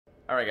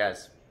Alright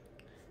guys,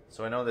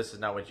 so I know this is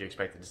not what you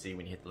expected to see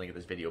when you hit the link of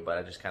this video, but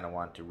I just kind of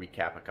want to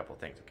recap a couple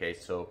things, okay?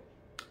 So,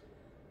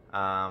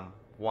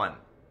 one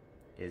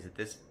is that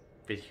this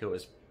video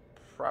is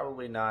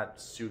probably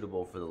not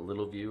suitable for the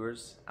little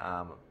viewers.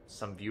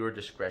 Some viewer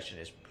discretion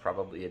is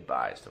probably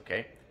advised,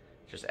 okay?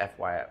 Just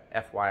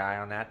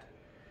FYI on that.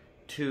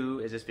 Two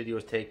is this video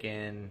was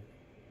taken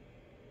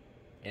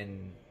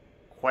in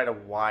quite a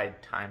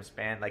wide time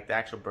span. Like the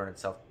actual burn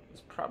itself was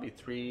probably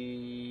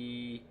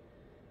three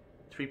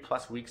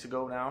plus weeks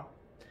ago now,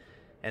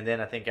 and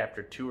then I think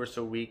after 2 or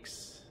so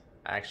weeks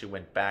I actually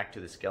went back to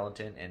the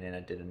skeleton, and then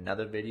I did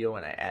another video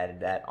and I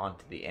added that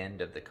onto the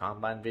end of the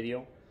combine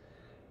video,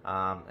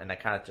 and I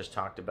kind of just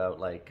talked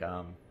about, like,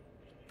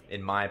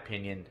 in my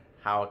opinion,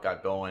 how it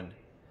got going,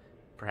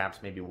 perhaps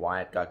maybe why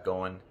it got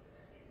going,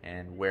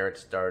 and where it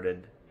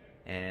started,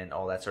 and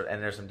all that sort of,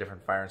 and there's some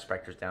different fire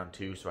inspectors down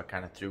too, so I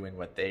kind of threw in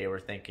what they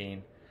were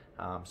thinking,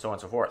 so on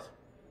and so forth.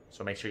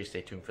 So make sure you stay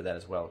tuned for that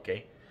as well,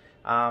 okay?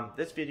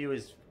 This video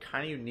is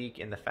kind of unique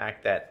in the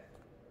fact that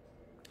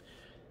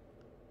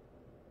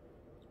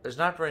there's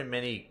not very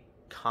many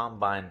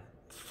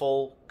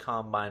full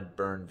combine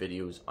burn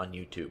videos on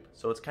YouTube.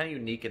 So it's kind of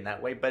unique in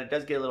that way, but it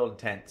does get a little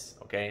intense,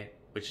 okay?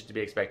 Which is to be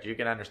expected. You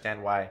can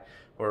understand why,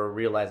 or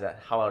realize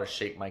that how out of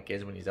shape Mike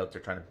is when he's out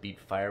there trying to beat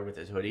fire with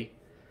his hoodie.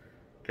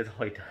 Because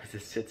all he does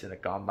is sits in a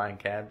combine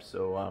cab,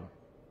 so,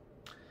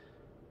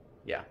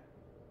 yeah,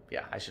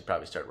 I should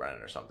probably start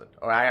running or something.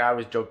 Or I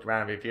always joked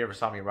around, if you ever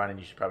saw me running,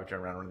 you should probably turn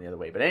around and run the other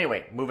way. But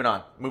anyway, moving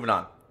on.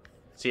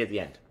 See you at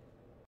the end.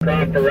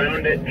 Crop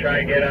around it, try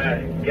and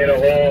get a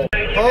hole.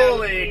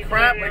 Holy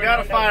crap, we got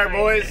a fire,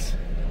 boys.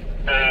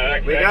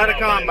 We got a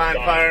combine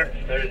fire.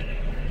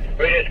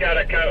 We just got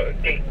to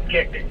get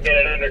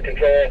it under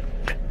control.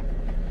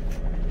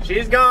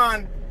 She's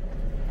gone.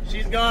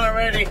 She's gone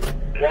already.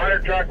 Water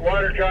truck.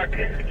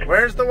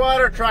 Where's the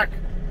water truck?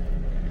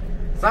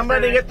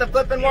 Somebody get the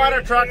flipping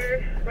water truck.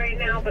 Right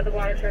now, but the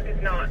water truck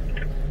is not.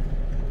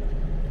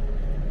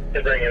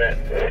 To bring it in.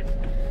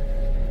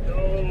 So,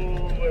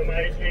 am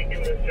I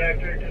taking this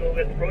tractor to go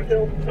get the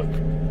Pro-Till?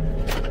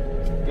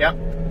 Yep.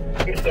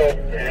 So,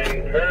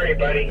 and hurry,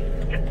 buddy.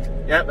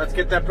 Yep, let's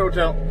get that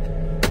Pro-Till.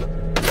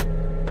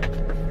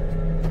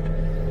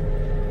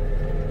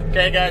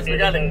 Okay, guys, we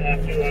got it.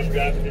 Have to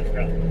undraft this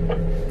crop.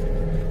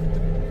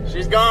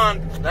 She's gone.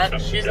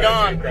 She's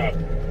gone.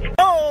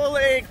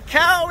 Holy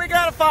cow, we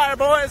got a fire,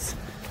 boys.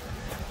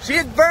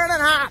 She's burning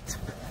hot.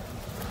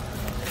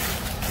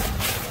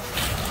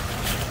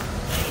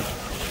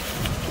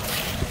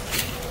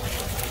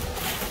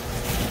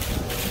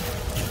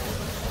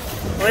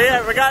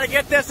 We got to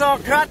get this all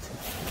cut.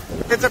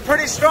 It's a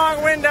pretty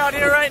strong wind out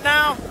here right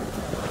now.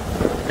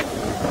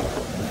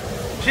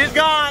 She's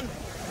gone.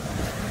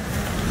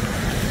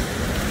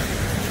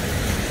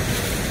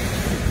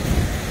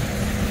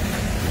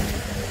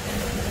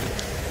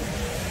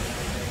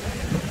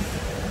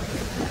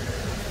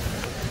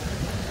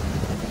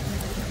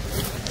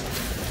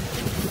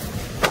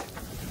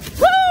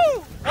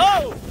 Woo!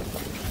 Oh!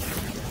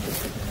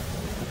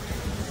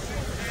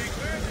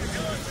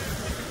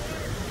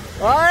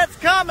 Oh, it's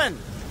coming.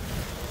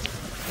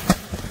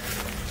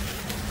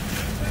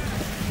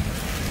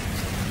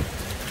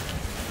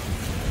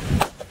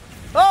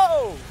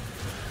 Oh!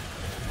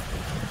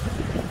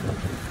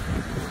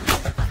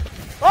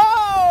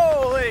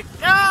 Holy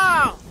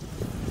cow!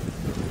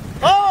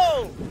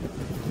 Oh!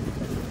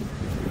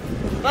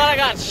 Thought I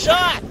got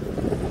shot.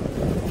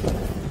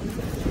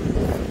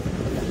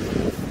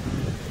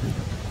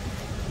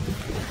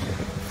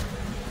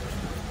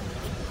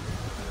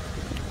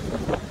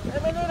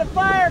 And we need a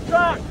fire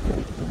truck.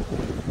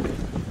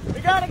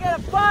 We gotta get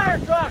a fire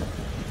truck.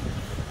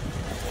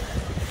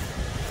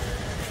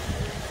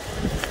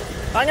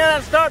 I'm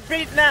gonna start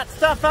beating that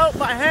stuff out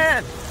by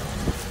hand.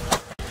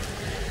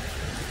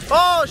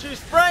 Oh, she's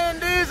spraying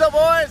diesel,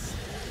 boys.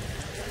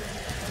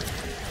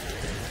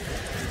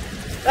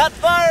 That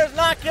fire's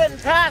not getting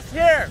past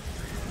here.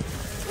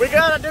 We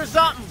gotta do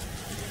something.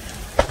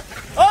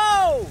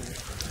 Oh!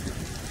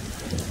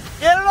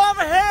 Get it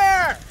over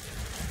here!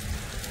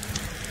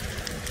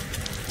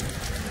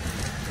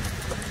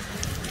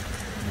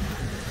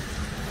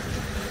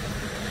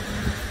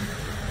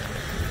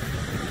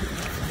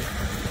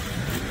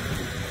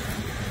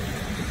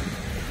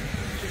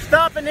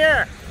 Stopping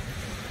here.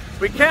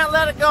 We can't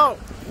let it go.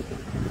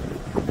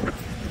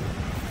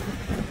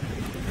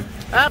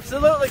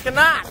 Absolutely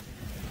cannot.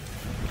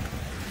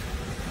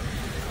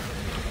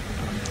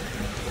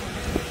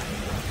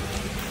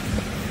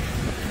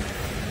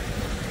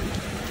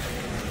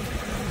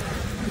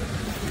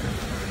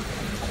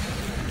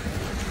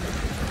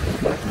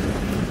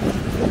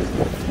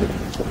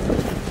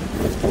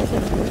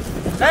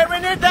 Hey, we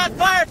need that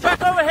fire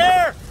truck over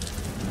here.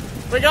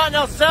 We got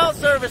no cell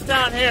service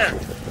down here.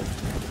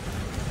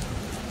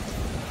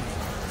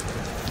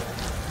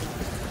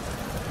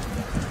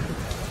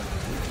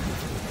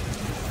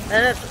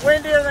 And it's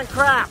windier than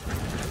crap.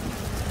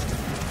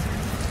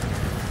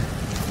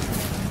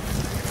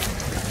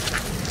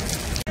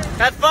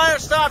 That fire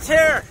stops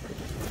here.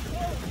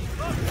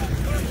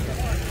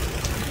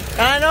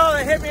 I know,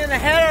 they hit me in the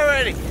head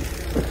already.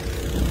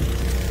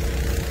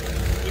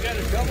 You got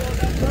a shovel on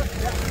that truck?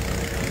 Yeah.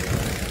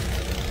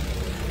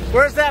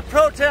 Where's that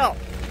Pro-Tail?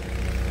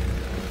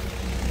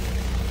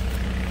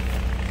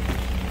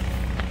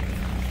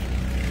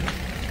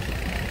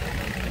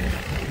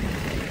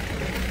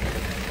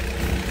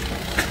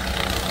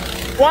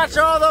 Watch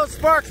all those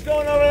sparks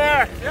going over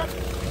there. Yep.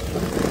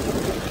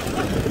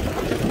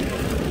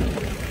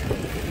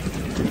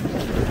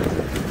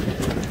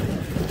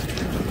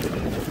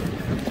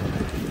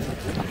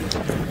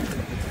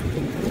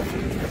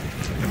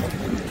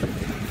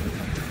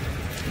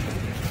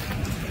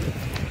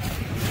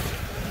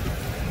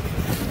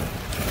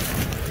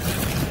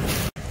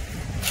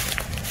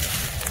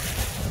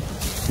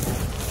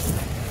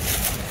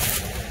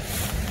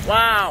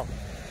 Wow.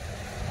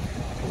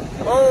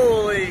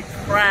 Holy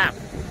crap.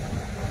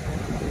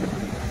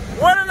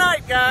 What a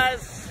night,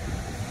 guys.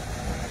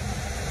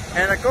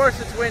 And of course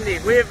it's windy.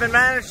 We have been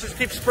managed to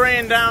keep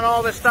spraying down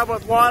all this stuff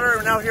with water.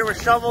 We're now here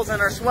with shovels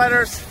and our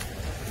sweaters.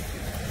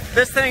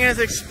 This thing has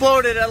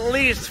exploded at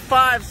least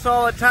 5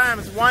 solid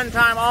times. One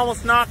time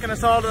almost knocking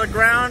us all to the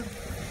ground.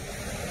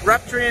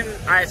 Rupturing,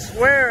 I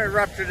swear it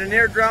ruptured an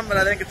eardrum, but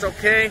I think it's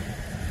okay.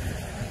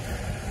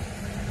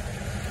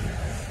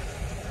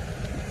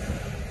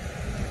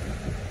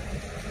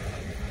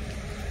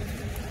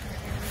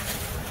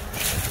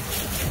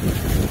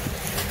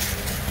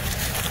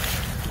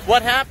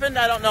 What happened?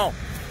 I don't know.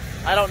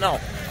 I don't know.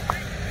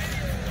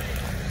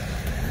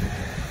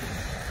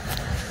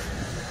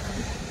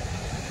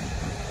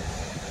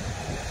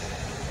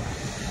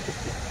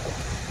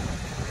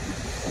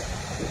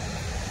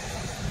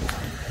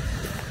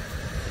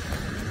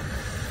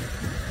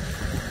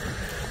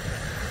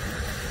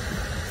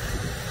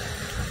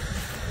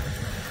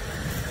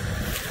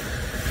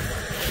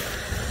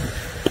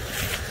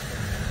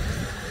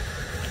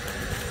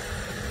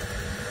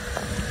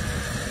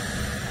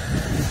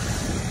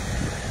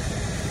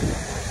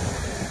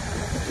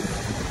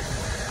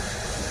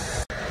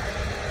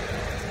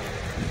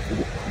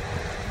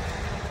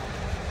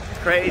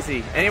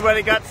 Crazy.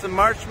 Anybody got some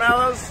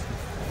marshmallows?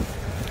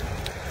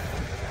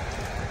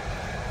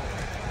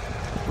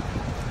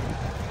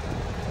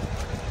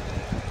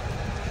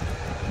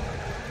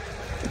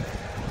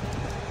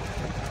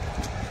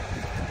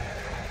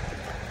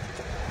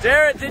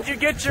 Jared, did you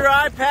get your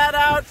iPad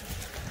out?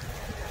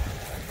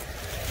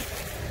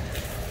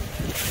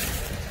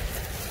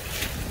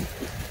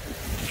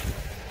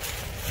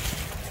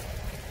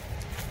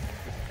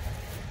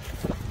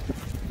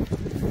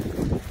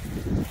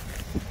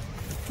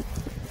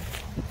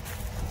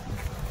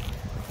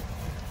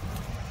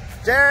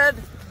 Jared,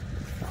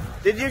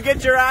 did you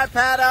get your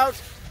iPad out?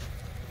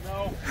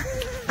 No.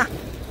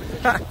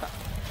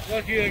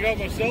 Lucky I got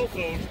my cell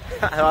phone.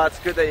 Well, it's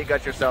good that you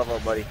got your cell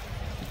phone, buddy.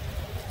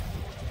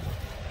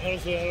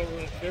 Honestly, I don't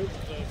really care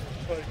about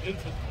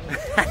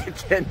that. I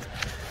didn't.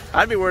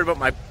 I'd be worried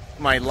about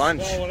my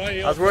lunch. Well,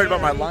 I was worried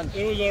about my lunch.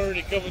 It was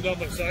already coming down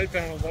my side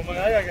panels. I'm like,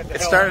 I gotta get the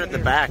It hell started out at the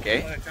here. back,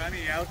 eh? By the time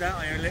he yelled that,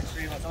 I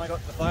literally, by the time I got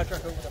to the fire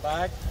truck over the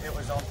bag, it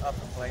was on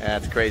up and playing.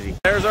 That's crazy.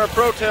 There's our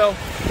Pro-Tail.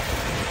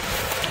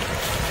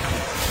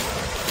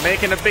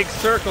 Making a big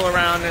circle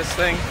around this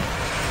thing.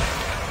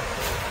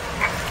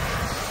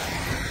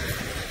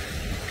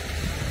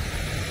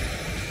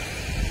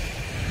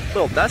 A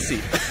little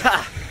dusty.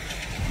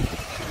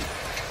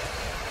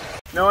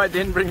 No, I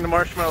didn't bring the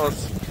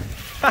marshmallows.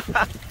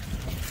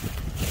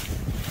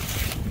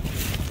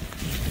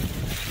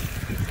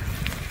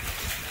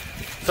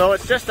 So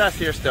it's just us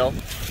here still.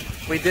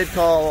 We did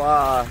call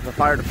the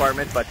fire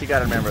department, but you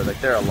gotta remember,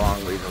 like, they're a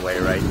long ways away,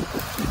 right?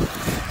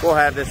 We'll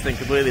have this thing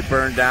completely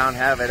burned down,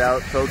 have it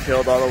out,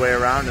 Pro-Tailed all the way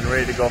around, and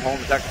ready to go home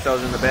and tuck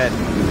ourselves in the bed.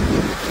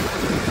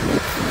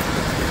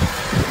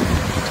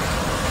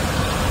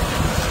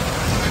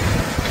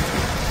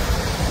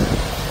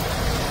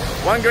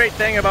 One great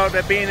thing about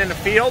it being in the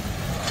field,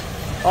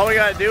 all we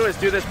gotta do is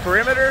do this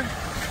perimeter,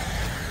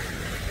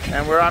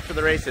 and we're off to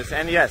the races.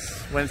 And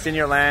yes, when it's in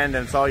your land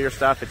and it's all your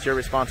stuff, it's your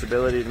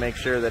responsibility to make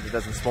sure that it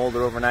doesn't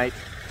smolder overnight,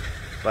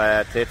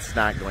 but it's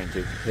not going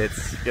to.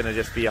 It's gonna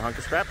just be a hunk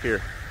of scrap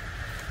here.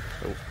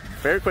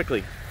 Very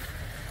quickly.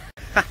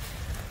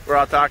 We're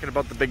all talking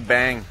about the big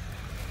bang.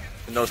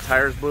 And those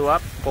tires blew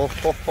up.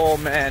 Oh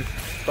man.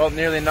 Both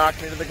nearly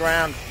knocked me to the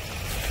ground.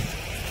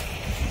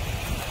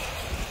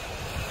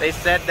 They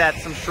said that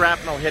some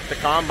shrapnel hit the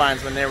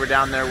combines when they were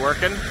down there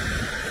working,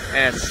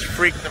 and it's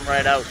freaked them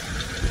right out.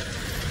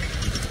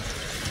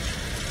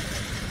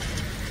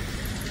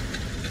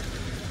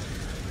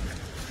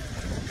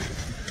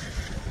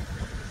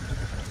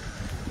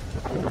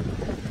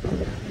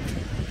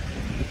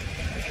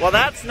 Well,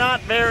 that's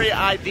not very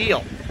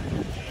ideal.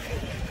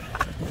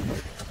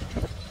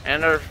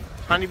 And our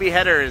honeybee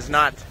header is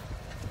not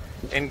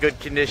in good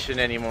condition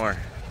anymore.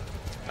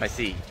 I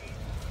see.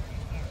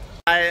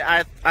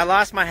 I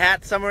lost my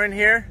hat somewhere in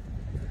here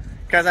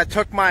because I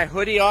took my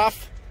hoodie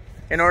off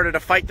in order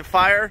to fight the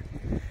fire,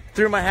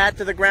 threw my hat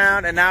to the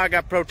ground, and now I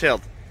got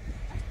Pro-Tailed.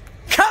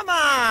 Come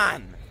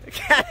on! I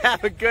can't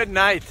have a good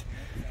night.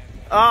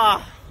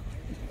 Ah.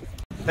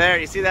 There,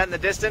 you see that in the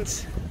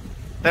distance?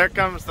 There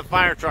comes the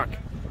fire truck.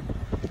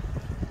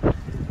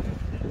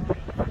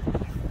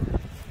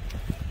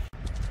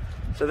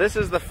 So this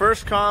is the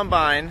first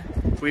combine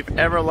we've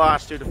ever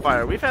lost due to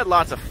fire. We've had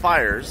lots of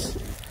fires.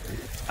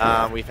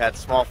 We've had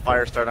small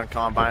fires start on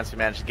combines. We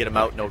managed to get them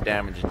out, no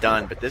damage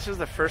done. But this is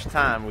the first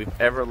time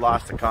we've ever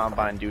lost a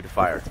combine due to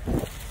fire.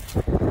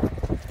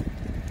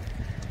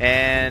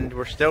 And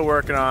we're still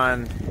working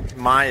on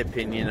my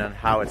opinion on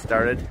how it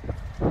started.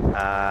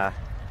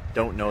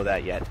 Don't know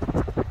that yet.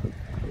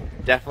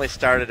 Definitely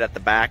started at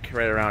the back,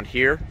 right around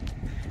here.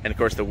 And of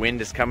course the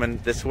wind is coming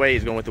this way.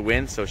 He's going with the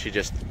wind, so she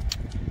just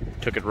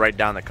took it right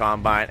down the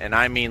combine. And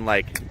I mean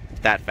like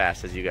that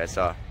fast, as you guys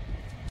saw.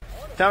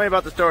 Tell me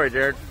about the story,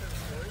 Jared.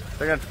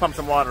 They're going to pump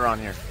some water on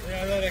here.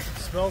 Yeah, then I could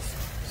smell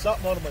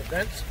something out of my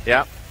vents.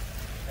 Yeah.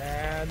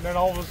 And then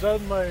all of a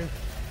sudden my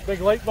big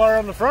light bar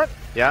on the front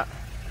Yeah.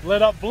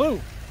 lit up blue.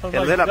 It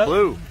lit up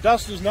blue.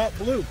 Dust is not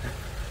blue.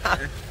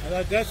 I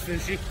thought that's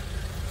fishy.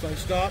 So I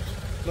stopped,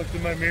 looked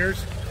in my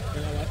mirrors,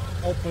 and I went,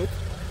 oh poop.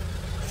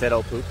 Said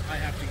oh poop. I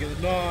have to get it.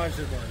 No, I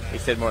said more than that. He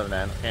said more than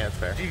that. Yeah, that's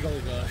fair. Gee golly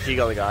gosh. Gee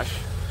golly gosh.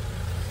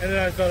 And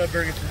then I thought I'd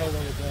bring it to hell on the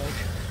dog.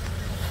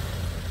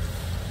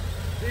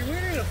 See, we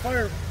need a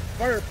fire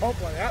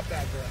pump like that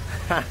back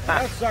there.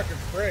 That sucker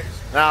sprays.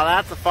 Now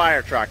that's a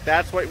fire truck.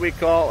 That's what we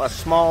call a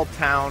small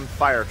town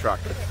fire truck.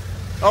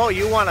 Oh,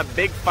 you want a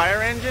big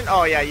fire engine?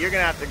 Oh yeah, you're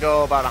gonna have to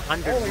go about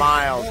 100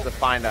 miles to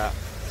find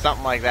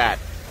something like that.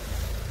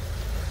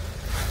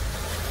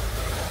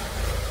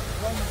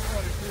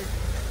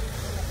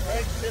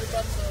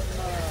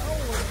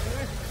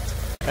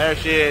 There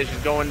she is. She's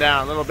going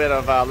down. A little bit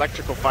of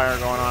electrical fire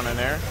going on in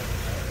there.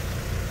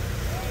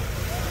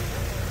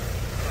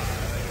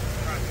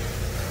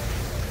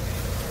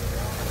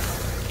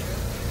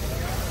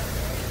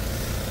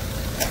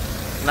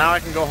 Now I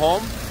can go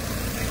home.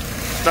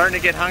 Starting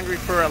to get hungry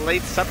for a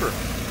late supper.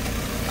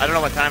 I don't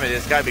know what time it is.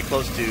 It's got to be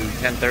close to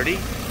 10:30,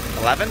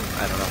 11.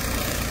 I don't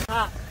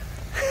know.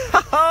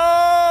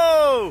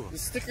 Oh! The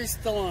sticker's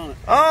still on it.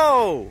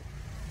 Oh!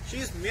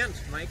 She's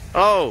mint, Mike.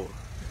 Oh!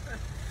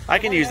 I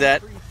can use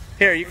that.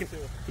 Here, you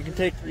can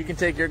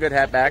take your good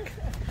hat back.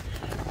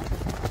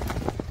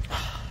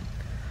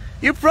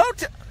 You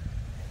pro-tailed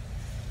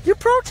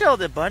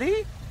it,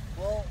 buddy.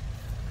 Well,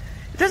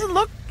 It doesn't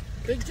look.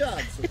 good job.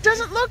 It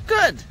doesn't look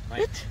good.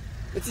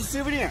 It's a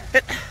souvenir.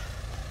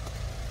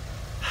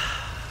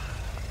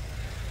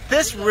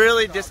 This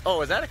really just.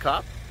 Oh, is that a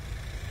cop?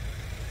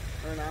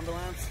 Or an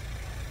ambulance.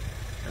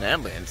 An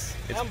ambulance.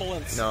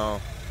 Ambulance. No.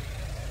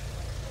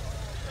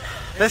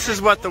 This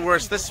is what the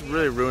worst. This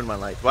really ruined my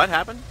life. What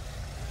happened?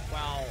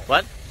 Wow.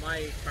 What?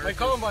 My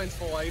combine's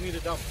full. I need a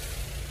dump.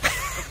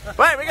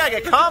 Wait, we gotta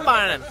get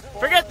combining.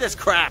 Forget this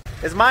crap.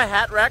 Is my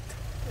hat wrecked?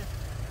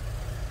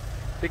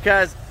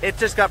 Because it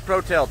just got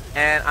pro-tailed,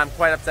 and I'm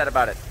quite upset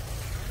about it.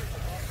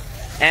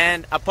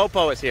 And a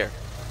popo is here.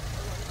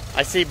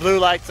 I see blue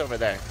lights over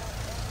there.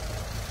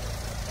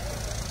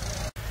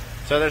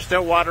 So they're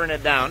still watering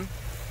it down.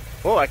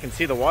 Oh, I can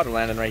see the water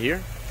landing right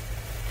here.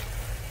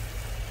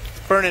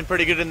 It's burning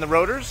pretty good in the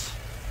rotors.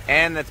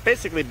 And it's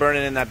basically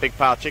burning in that big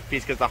pile of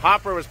chickpeas because the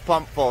hopper was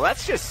plump full.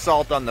 That's just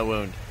salt on the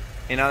wound.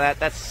 You know that?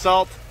 That's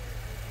salt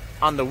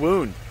on the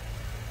wound.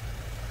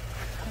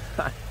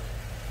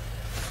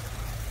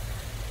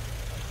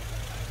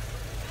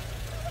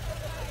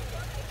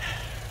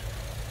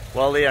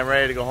 Well, Lee, I'm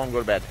ready to go home, go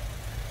to bed.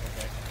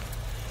 Okay.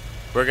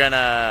 We're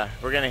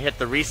gonna hit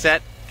the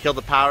reset, kill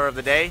the power of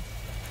the day,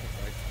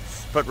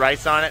 put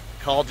rice on it,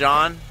 call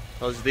John.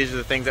 These are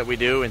the things that we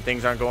do when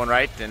things aren't going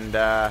right, and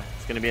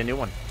it's gonna be a new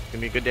one. It's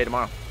gonna be a good day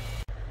tomorrow.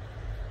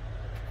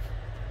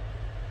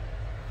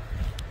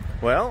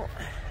 Well,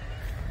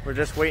 we're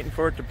just waiting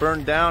for it to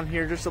burn down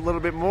here just a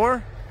little bit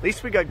more. At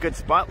least we got good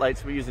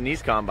spotlights we're using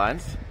these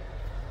combines.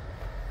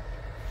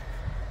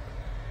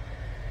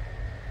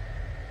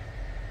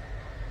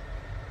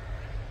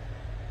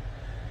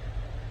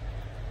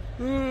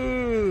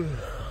 Ooh.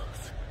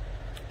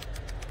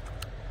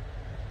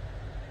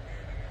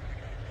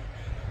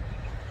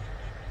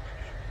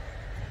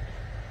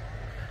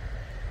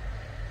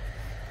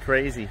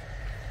 Crazy.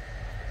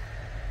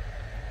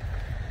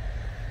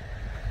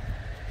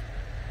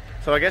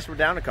 So I guess we're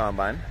down to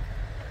combine.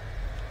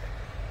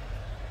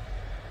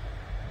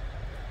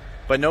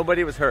 But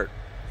nobody was hurt.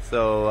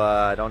 So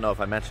I don't know if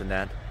I mentioned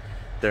that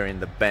during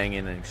the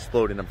banging and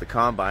exploding of the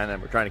combine.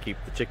 And we're trying to keep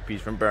the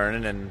chickpeas from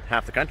burning and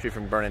half the country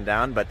from burning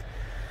down. But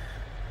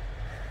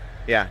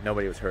yeah,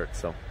 nobody was hurt.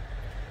 So,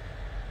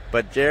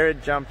 but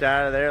Jared jumped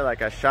out of there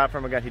like a shot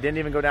from a gun. He didn't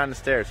even go down the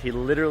stairs. He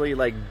literally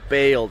like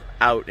bailed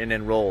out and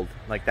then rolled.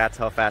 Like that's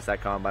how fast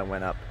that combine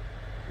went up.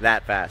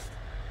 That fast.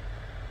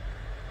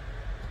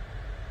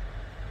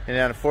 And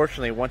then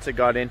unfortunately, once it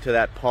got into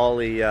that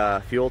poly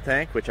fuel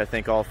tank, which I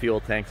think all fuel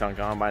tanks on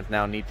combines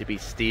now need to be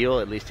steel,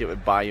 at least it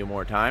would buy you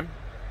more time.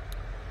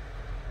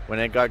 When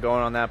it got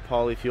going on that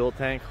poly fuel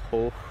tank,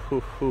 oh,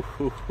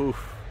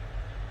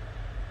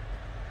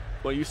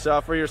 well, you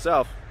saw for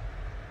yourself.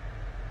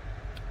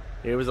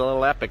 It was a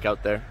little epic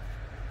out there.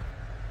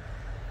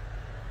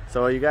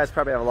 So you guys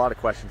probably have a lot of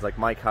questions like,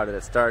 Mike, how did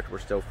it start? We're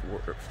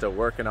still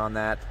working on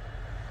that.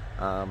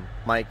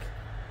 Mike,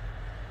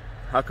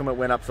 how come it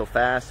went up so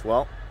fast?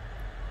 Well,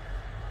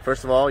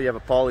 first of all, you have a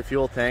poly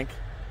fuel tank.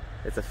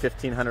 It's a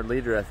 1,500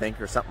 liter, I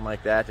think, or something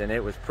like that, and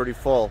it was pretty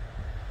full.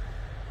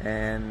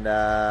 And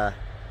that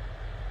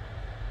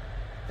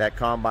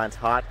combine's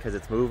hot because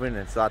it's moving, and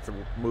it's lots of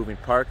moving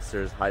parts.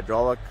 There's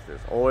hydraulic,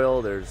 there's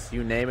oil, there's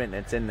you name it, and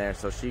it's in there.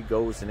 So she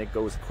goes, and it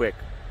goes quick.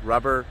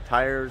 Rubber,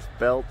 tires,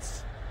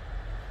 belts.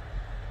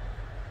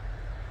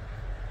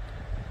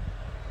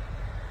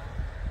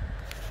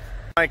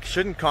 Like,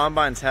 shouldn't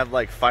combines have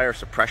like fire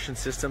suppression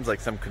systems like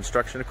some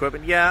construction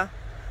equipment? Yeah,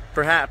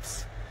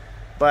 perhaps,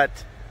 but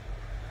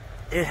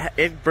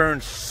it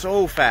burns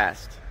so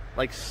fast,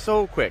 like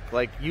so quick,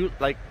 like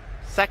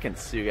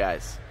seconds, you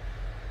guys.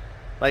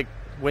 Like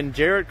when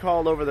Jared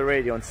called over the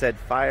radio and said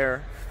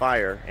fire,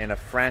 fire in a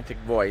frantic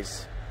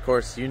voice, of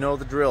course you know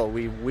the drill.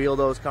 We wheel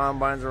those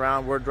combines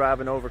around, we're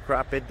driving over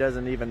crop, it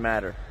doesn't even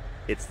matter.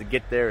 It's to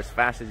get there as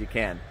fast as you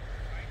can.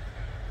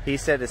 He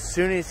said as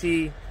soon as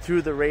he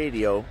threw the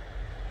radio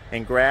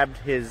and grabbed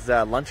his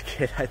lunch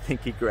kit, I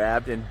think he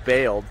grabbed, and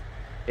bailed,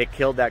 it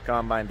killed that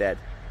combine dead.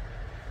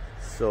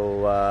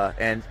 So,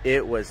 and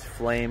it was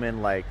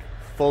flaming, like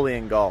fully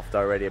engulfed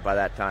already by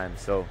that time.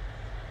 So,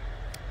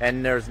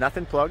 and there's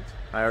nothing plugged,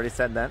 I already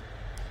said that.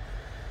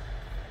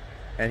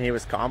 And he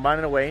was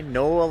combining away,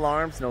 no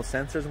alarms, no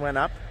sensors went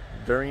up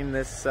during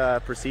this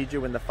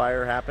procedure when the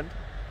fire happened.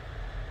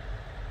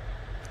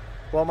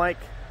 Well, Mike,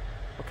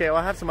 okay, well,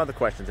 I have some other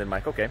questions in,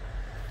 Mike. Okay,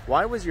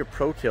 why was your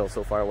Pro-Till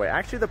so far away?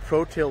 Actually, the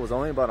Pro-Till was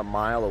only about a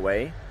mile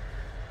away,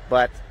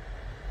 but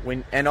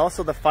and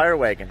also the fire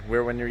wagon,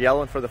 where when you're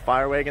yelling for the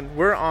fire wagon,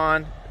 we're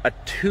on a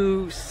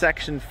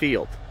 2-section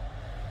field,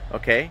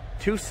 okay?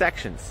 2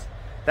 sections.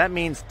 That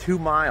means 2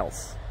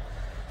 miles.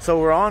 So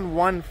we're on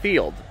one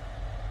field,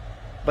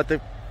 but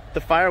the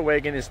fire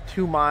wagon is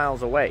 2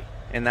 miles away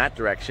in that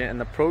direction, and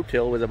the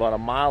Pro-Till was about a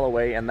mile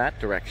away in that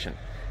direction.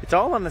 It's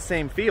all on the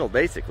same field,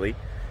 basically.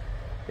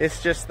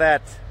 It's just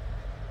that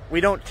we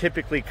don't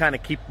typically kind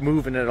of keep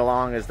moving it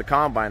along as the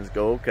combines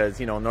go, because,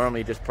 you know, normally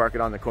you just park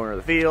it on the corner of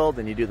the field,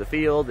 and you do the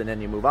field, and then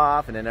you move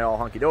off, and then they're all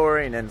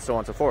hunky-dory, and then so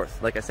on and so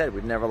forth. Like I said,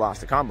 we've never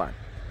lost a combine.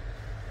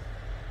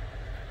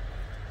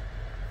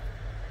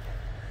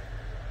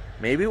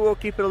 Maybe we'll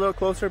keep it a little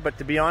closer, but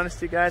to be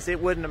honest, you guys,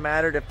 it wouldn't have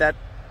mattered if that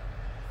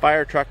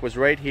fire truck was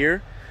right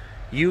here.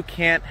 You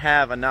can't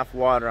have enough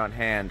water on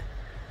hand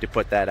to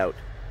put that out.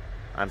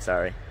 I'm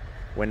sorry.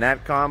 When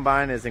that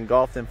combine is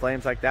engulfed in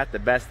flames like that, the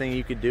best thing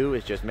you could do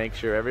is just make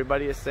sure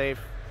everybody is safe,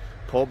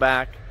 pull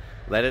back,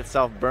 let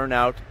itself burn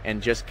out,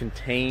 and just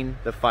contain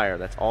the fire.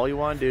 That's all you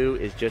want to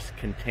do, is just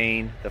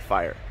contain the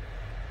fire.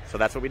 So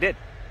that's what we did.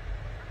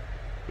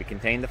 We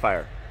contained the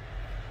fire.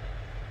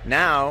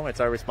 Now it's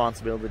our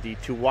responsibility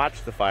to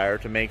watch the fire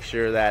to make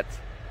sure that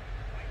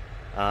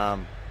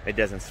it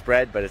doesn't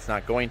spread, but it's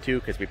not going to,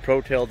 because we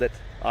Pro-Tilled it,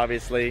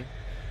 obviously.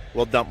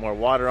 We'll dump more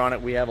water on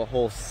it. We have a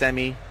whole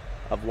semi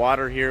of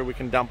water here we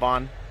can dump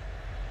on.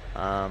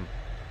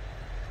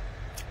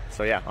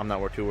 So yeah, I'm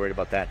not too worried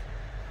about that.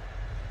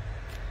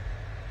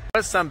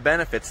 There's some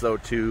benefits though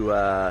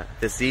to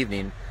this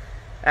evening.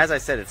 As I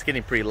said, it's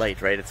getting pretty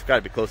late, right? It's got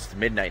to be close to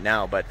midnight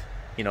now, but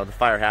you know, the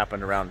fire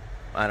happened around,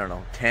 I don't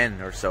know,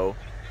 10 or so,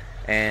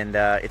 and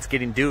it's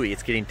getting dewy,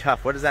 it's getting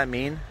tough. What does that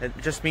mean? It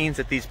just means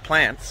that these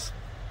plants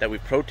that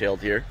we've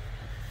Pro-Tilled here,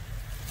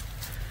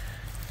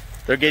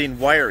 they're getting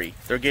wiry,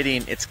 they're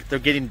getting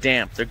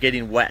damp, they're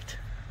getting wet,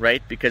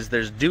 right? Because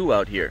there's dew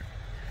out here,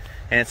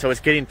 and so it's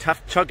getting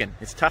tough chugging.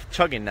 It's tough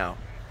chugging now.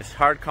 It's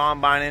hard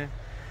combining,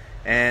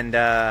 and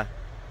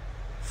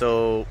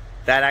so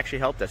that actually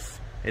helped us.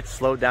 It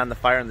slowed down the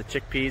fire in the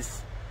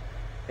chickpeas.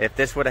 If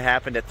this would have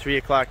happened at 3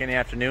 o'clock in the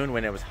afternoon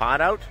when it was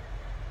hot out,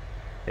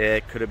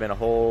 it could have been a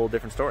whole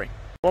different story.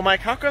 Well,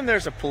 Mike, how come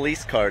there's a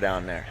police car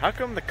down there? How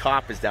come the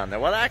cop is down there?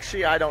 Well,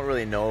 actually, I don't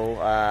really know.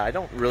 I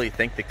don't really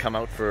think they come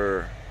out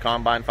for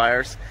combine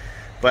fires.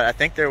 But I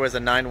think there was a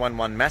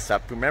 911 mess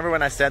up. Remember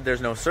when I said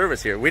there's no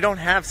service here? We don't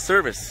have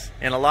service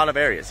in a lot of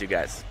areas, you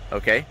guys,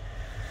 okay?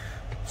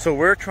 So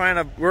we're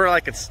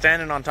like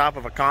standing on top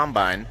of a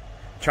combine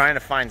trying to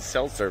find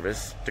cell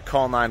service to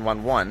call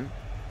 911.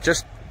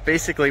 Just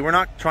basically, we're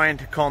not trying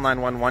to call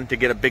 911 to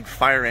get a big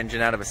fire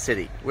engine out of a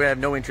city. We have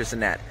no interest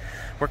in that.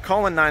 We're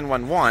calling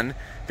 911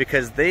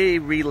 because they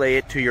relay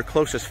it to your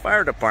closest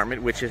fire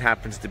department, which it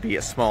happens to be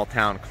a small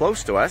town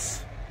close to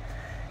us.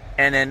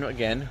 And then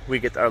again, we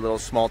get our little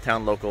small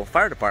town local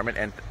fire department.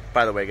 And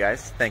by the way,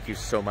 guys, thank you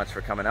so much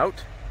for coming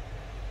out.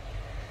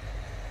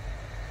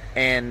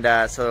 And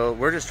so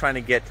we're just trying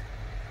to get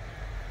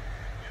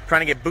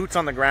boots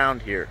on the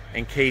ground here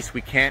in case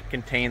we can't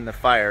contain the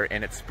fire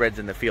and it spreads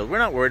in the field. We're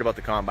not worried about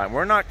the combine.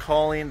 We're not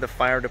calling the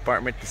fire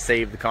department to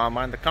save the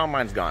combine. The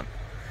combine's gone.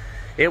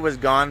 It was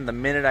gone the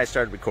minute I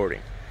started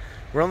recording.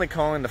 We're only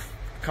calling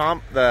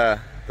the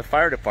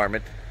fire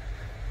department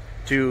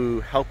to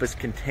help us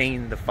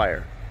contain the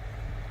fire.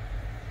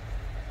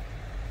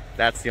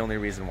 That's the only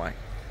reason why.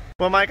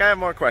 Well, Mike, I have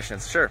more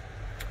questions. Sure.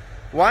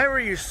 why were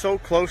you so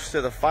close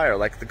to the fire?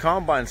 Like, the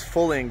combine's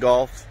fully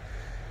engulfed.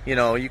 You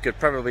know, you could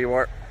probably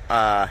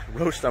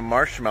roast a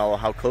marshmallow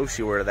how close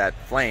you were to that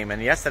flame.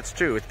 And yes, that's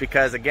true. It's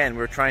because, again,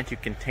 we're trying to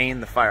contain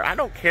the fire. I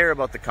don't care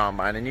about the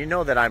combine, and you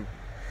know that I'm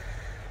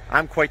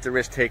quite the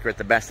risk taker at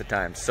the best of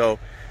times. So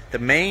the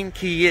main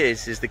key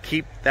is to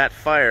keep that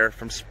fire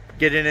from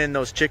getting in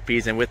those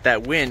chickpeas, and with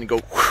that wind go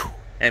whoosh,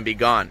 and be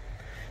gone.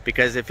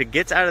 Because if it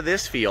gets out of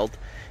this field,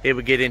 it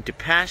would get into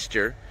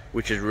pasture,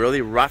 which is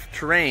really rough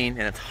terrain,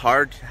 and that's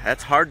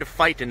hard to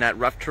fight in that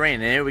rough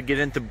terrain. And it would get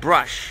into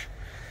brush,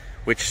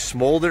 which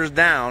smolders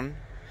down,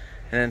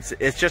 and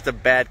it's just a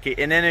bad case.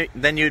 And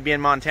then you'd be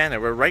in Montana.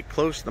 We're right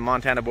close to the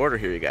Montana border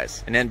here, you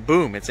guys. And then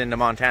boom, it's into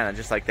Montana,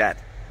 just like that.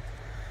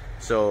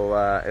 So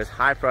it's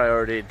high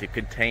priority to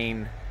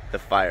contain the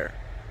fire.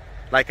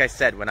 Like I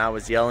said, when I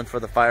was yelling for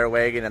the fire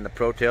wagon and the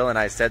Pro-Till, and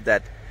I said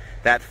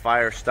that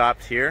fire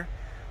stopped here,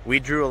 we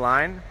drew a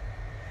line,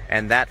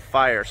 and that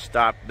fire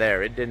stopped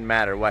there. It didn't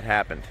matter what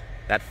happened.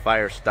 That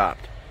fire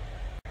stopped.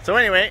 So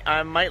anyway,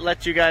 I might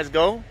let you guys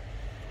go.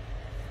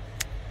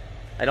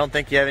 I don't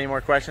think you have any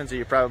more questions, or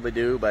you probably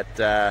do, but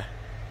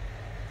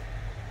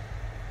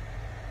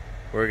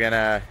we're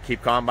gonna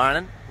keep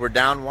combining. We're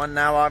down one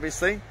now,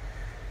 obviously.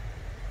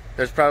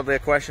 There's probably a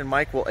question,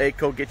 Mike, will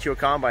ACO get you a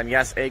combine?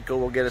 Yes, ACO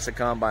will get us a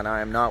combine.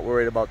 I am not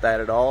worried about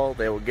that at all.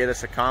 They will get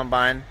us a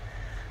combine.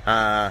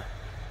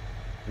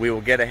 We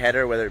will get a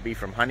header, whether it be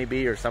from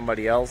Honeybee or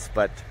somebody else,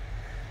 but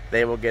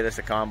they will get us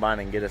a combine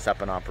and get us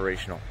up and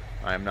operational.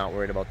 I am not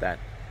worried about that.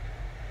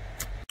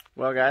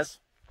 Well, guys,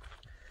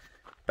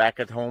 back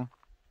at home.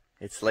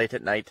 It's late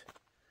at night.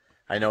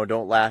 I know,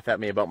 don't laugh at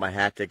me about my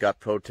hat that got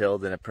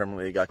Pro-Tilled and it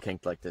permanently got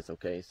kinked like this,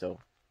 okay? So,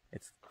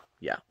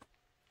 yeah.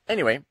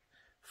 Anyway,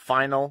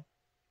 final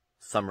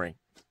summary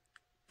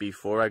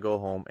before I go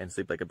home and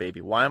sleep like a baby.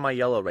 Why am I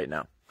yellow right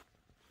now?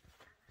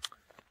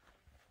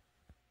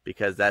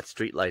 Because that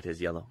street light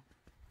is yellow.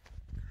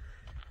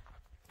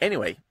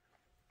 Anyway,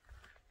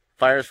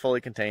 fire is fully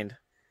contained.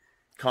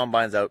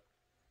 Combine's out.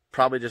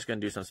 Probably just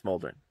going to do some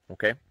smoldering,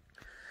 okay?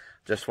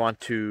 Just want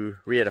to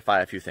re-edify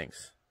a few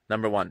things.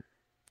 Number one,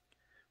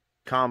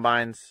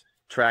 combines,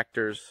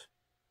 tractors,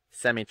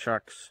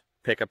 semi-trucks,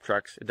 pickup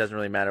trucks, it doesn't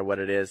really matter what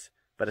it is,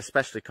 but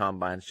especially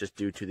combines, just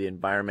due to the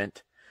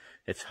environment.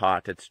 It's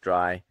hot, it's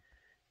dry.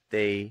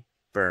 They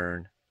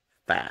burn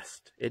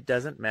fast. It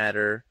doesn't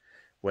matter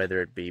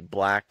whether it be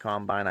Black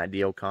Combine,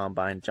 Ideal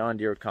Combine, John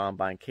Deere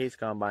Combine, Case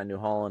Combine, New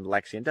Holland,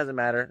 Lexi, it doesn't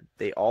matter.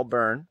 They all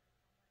burn,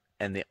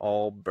 and they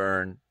all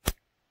burn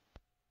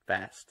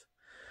fast.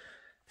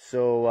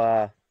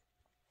 So,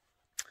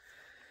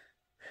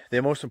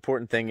 the most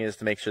important thing is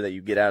to make sure that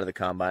you get out of the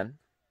combine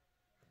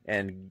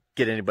and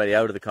get anybody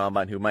out of the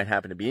combine who might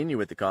happen to be in you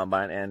with the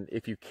combine. And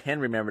if you can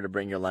remember to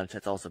bring your lunch,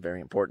 that's also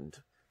very important.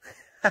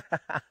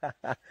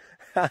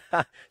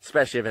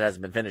 Especially if it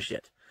hasn't been finished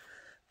yet.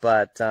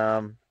 But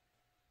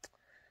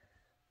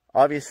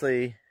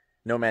obviously,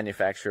 no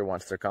manufacturer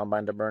wants their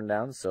combine to burn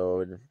down.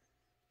 So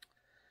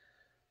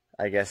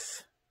I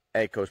guess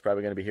AGCO's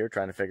probably going to be here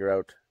trying to figure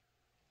out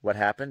what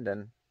happened,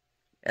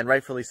 and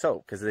rightfully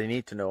so, because they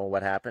need to know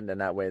what happened,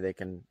 and that way they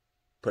can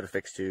put a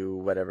fix to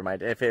whatever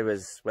might, if it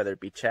was, whether it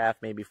be chaff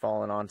maybe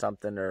falling on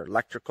something, or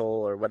electrical,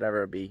 or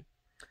whatever it be.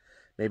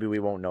 Maybe we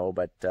won't know,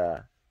 but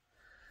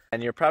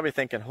and you're probably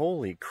thinking,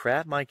 holy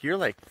crap, Mike, you're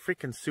like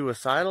freaking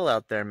suicidal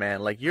out there,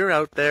 man. Like, you're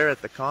out there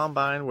at the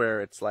combine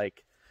where it's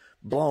like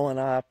blowing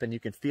up and you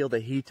can feel the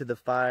heat of the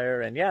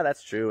fire. And yeah,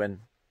 that's true.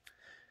 And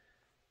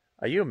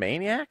are you a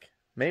maniac?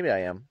 Maybe I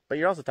am, but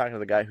you're also talking to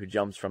the guy who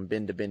jumps from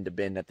bin to bin to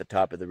bin at the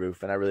top of the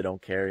roof, and I really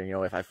don't care. You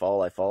know, if I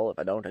fall, I fall. If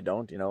I don't, I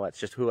don't. You know, that's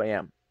just who I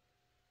am.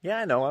 Yeah,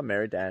 I know, I'm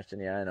married to Ashton.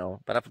 Yeah, I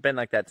know. But I've been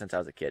like that since I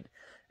was a kid.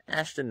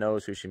 Ashton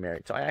knows who she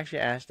married. So I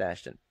actually asked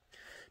Ashton,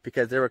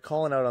 because they were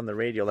calling out on the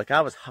radio. Like,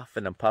 I was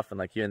huffing and puffing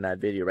like you in that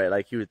video, right?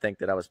 Like, you would think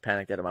that I was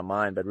panicked out of my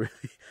mind, but really,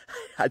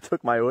 I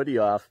took my hoodie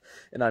off,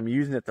 and I'm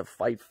using it to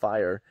fight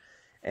fire.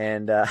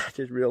 And I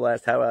just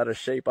realized how out of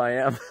shape I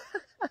am.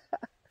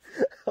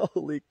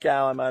 Holy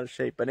cow, I'm out of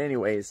shape. But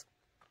anyways,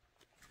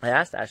 I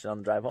asked Ashton on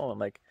the drive home, I'm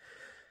like,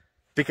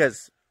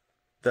 because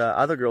the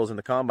other girls in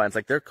the combines,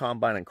 like, they're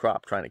combining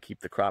crop, trying to keep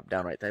the crop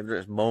down, right? They're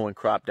just mowing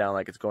crop down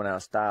like it's going out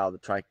of style to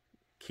try to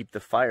keep the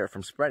fire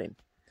from spreading.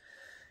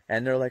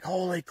 And they're like,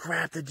 holy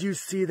crap, did you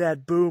see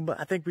that boom?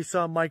 I think we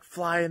saw Mike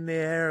fly in the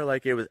air.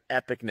 Like, it was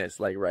epicness,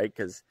 like, right?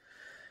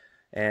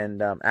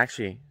 And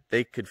actually,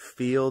 they could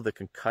feel the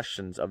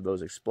concussions of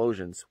those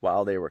explosions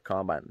while they were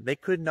combining. They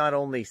could not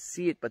only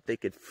see it, but they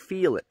could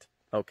feel it,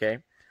 okay?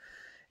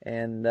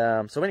 And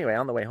so anyway,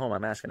 on the way home,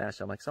 I'm asking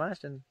Ashton, I'm like, so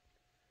Ashton,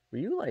 were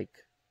you, like,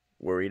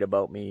 worried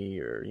about me?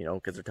 Or, you know,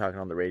 because they're talking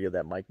on the radio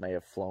that Mike may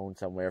have flown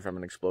somewhere from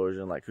an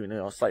explosion, like, who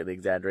knows, slightly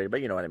exaggerated,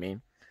 but you know what I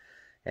mean.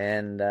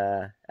 And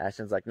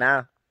Ashton's like,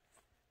 nah,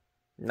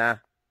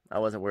 I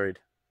wasn't worried.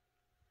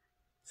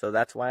 So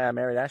that's why I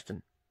married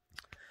Ashton.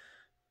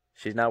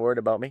 She's not worried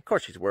about me. Of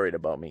course she's worried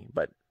about me,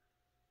 but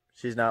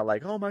she's not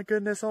like, oh my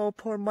goodness, oh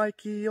poor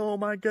Mikey, oh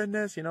my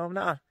goodness, you know,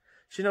 nah.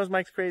 She knows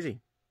Mike's crazy.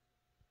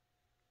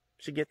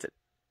 She gets it.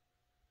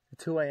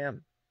 It's who I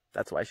am.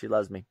 That's why she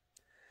loves me.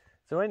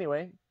 So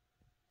anyway,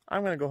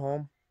 I'm going to go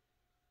home.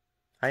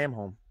 I am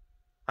home.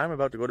 I'm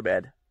about to go to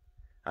bed.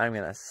 I'm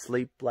going to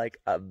sleep like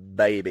a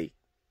baby.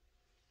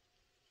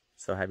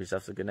 So have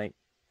yourselves a good night.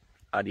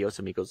 Adios,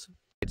 amigos.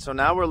 So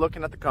now we're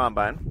looking at the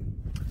combine.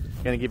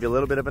 I'm going to give you a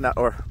little bit of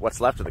or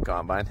what's left of the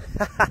combine.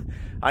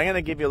 I'm going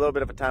to give you a little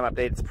bit of a time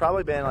update. It's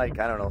probably been like,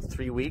 I don't know,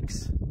 3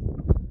 weeks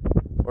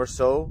or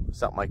so.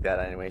 Something like that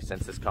anyway,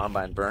 since this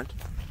combine burnt.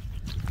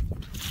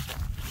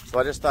 So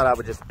I just thought I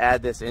would just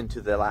add this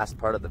into the last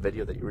part of the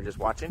video that you were just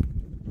watching.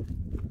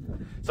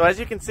 So as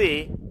you can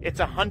see, it's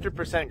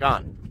 100%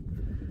 gone.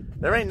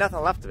 There ain't nothing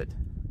left of it.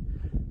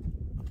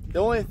 The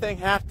only thing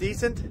half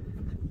decent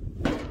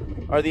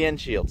are the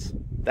end shields.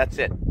 That's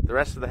it. The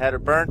rest of the head are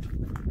burnt.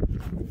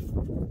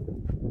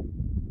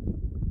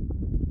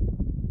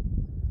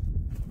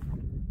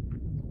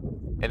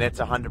 And it's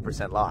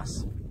 100%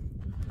 loss.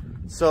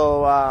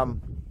 So,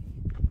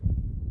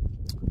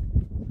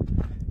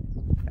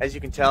 as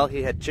you can tell,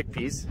 he had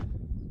chickpeas.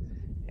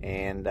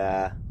 And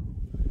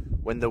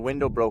when the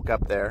window broke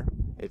up there,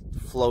 it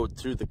flowed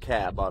through the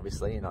cab,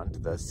 obviously, and onto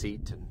the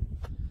seat and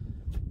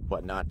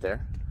whatnot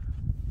there.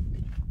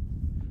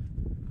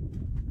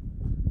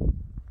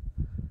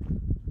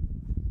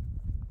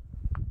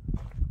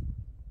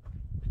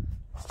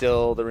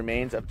 Still the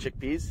remains of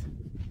chickpeas,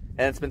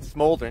 and it's been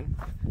smoldering.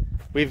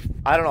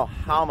 I don't know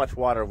how much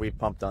water we've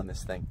pumped on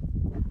this thing.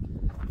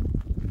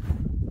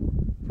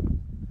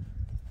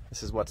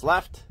 This is what's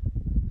left.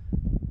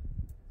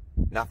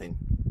 Nothing.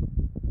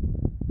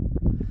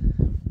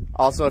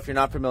 Also, if you're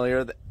not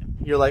familiar,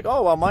 you're like,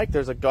 oh, well, Mike,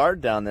 there's a guard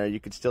down there. You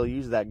could still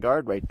use that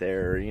guard right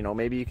there. Or, you know,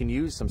 maybe you can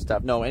use some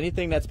stuff. No,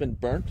 anything that's been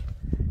burnt,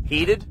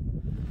 heated,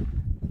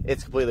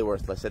 it's completely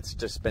worthless. It's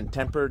just been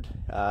tempered.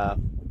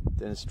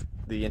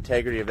 The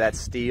integrity of that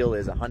steel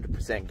is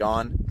 100%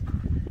 gone.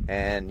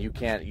 And you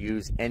can't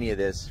use any of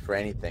this for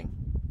anything.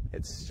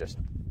 It's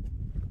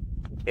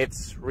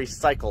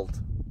recycled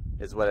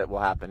is what it will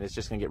happen. It's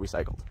just going to get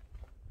recycled.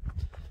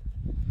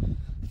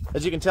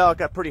 As you can tell, it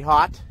got pretty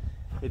hot.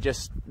 It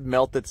just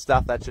melted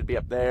stuff. That should be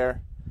up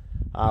there.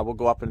 We'll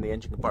go up in the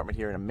engine compartment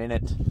here in a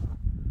minute.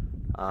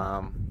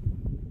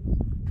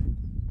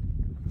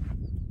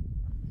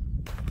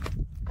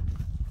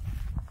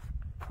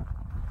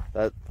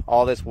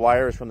 All this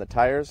wire is from the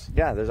tires.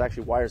 Yeah, there's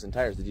actually wires and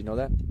tires. Did you know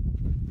that?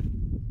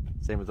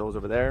 Same with those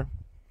over there.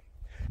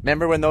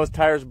 Remember when those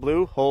tires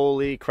blew?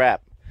 Holy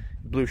crap.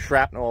 Blew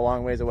shrapnel a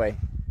long ways away.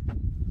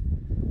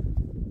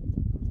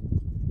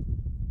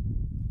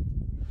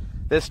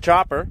 This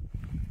chopper,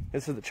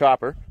 this is the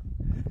chopper.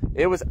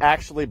 It was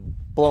actually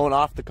blown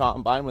off the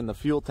combine when the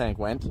fuel tank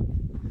went.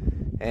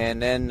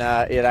 And then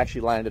it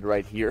actually landed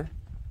right here.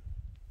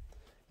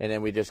 And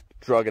then we just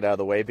drug it out of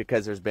the way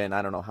because there's been,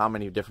 I don't know how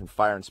many different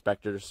fire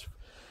inspectors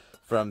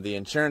from the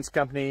insurance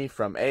company,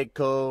 from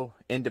AGCO,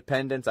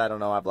 independents, I don't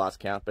know, I've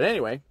lost count. But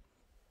anyway,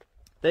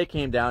 they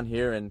came down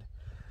here and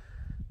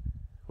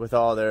with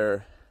all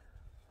their,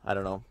 I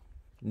don't know,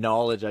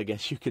 knowledge, I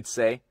guess you could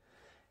say,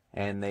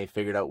 and they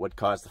figured out what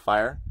caused the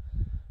fire.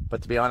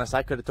 But to be honest,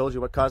 I could have told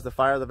you what caused the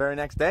fire the very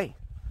next day.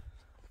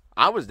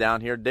 I was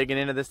down here digging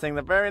into this thing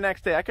the very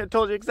next day. I could have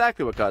told you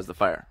exactly what caused the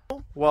fire.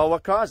 Well,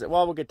 what caused it?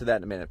 Well, we'll get to that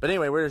in a minute. But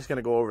anyway, we're just going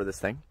to go over this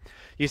thing.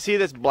 You see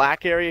this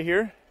black area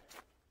here?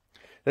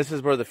 This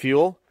is where the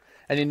fuel,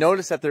 and you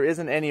notice that there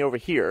isn't any over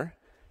here.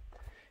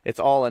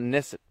 It's all in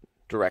this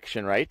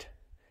direction, right?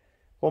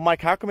 Well,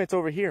 Mike, how come it's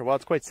over here? Well,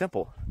 it's quite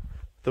simple.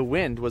 The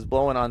wind was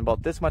blowing on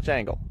about this much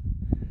angle.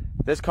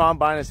 This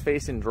combine is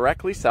facing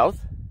directly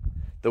south.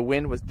 The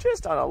wind was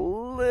just on a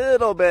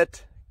little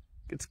bit.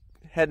 It's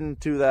heading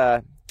to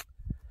the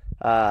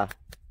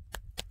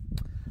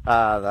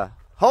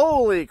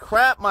holy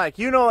crap, Mike.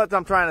 You know what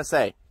I'm trying to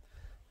say.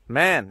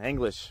 Man,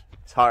 English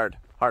is hard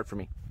for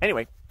me.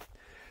 Anyway.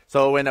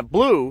 So when it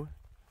blew,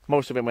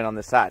 most of it went on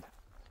this side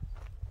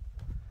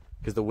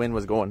because the wind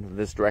was going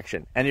this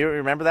direction. And you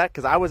remember that?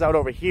 Because I was out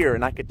over here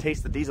and I could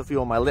taste the diesel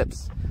fuel on my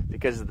lips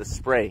because of the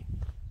spray.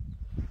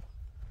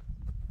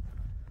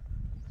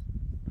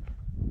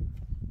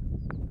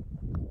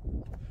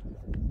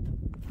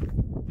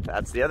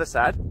 That's the other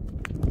side.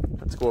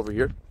 Let's go over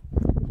here.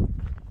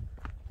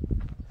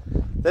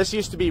 This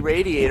used to be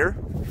radiator,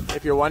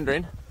 if you're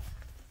wondering.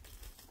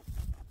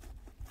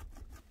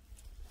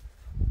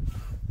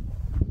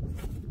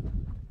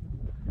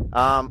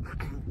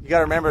 You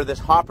gotta remember this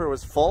hopper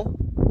was full,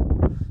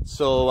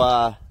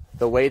 so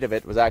the weight of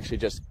it was actually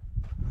just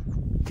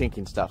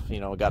kinking stuff. You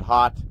know, it got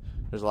hot,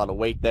 there's a lot of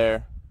weight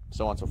there,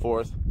 so on and so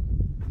forth.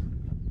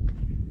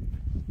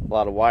 A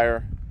lot of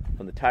wire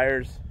from the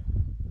tires.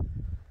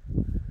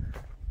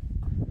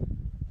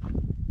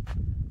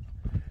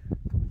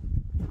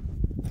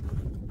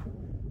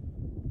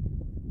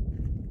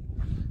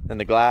 Then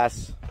the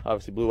glass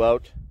obviously blew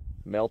out,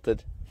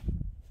 melted.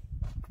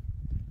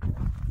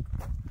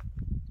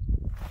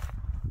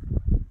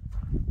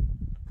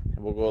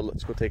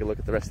 Let's go take a look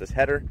at the rest of this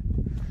header.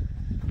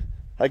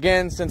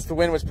 Again, since the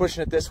wind was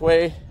pushing it this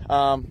way,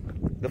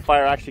 the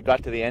fire actually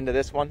got to the end of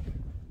this one.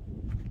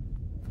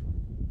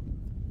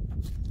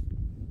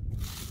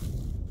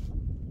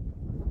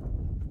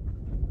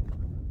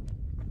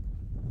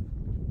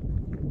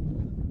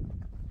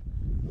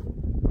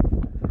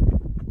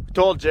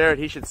 told Jared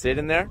he should sit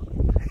in there.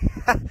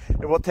 And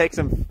we'll take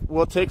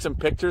some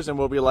pictures, and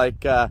we'll be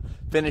like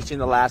finishing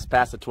the last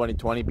pass of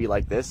 2020 be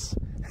like this.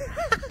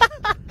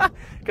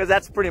 Because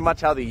that's pretty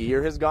much how the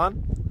year has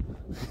gone.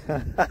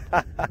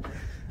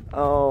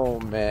 Oh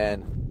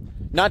man,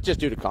 not just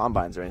due to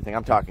combines or anything.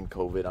 I'm talking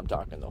COVID. I'm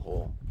talking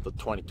the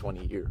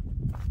 2020 year.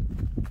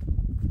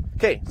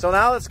 Okay, so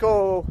now let's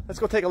go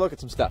take a look at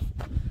some stuff.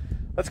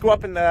 Let's go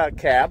up in the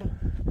cab.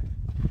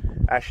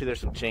 Actually,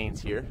 there's some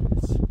chains here.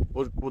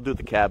 We'll do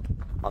the cab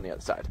on the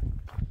other side.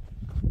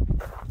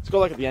 Let's go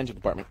look at the engine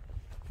compartment.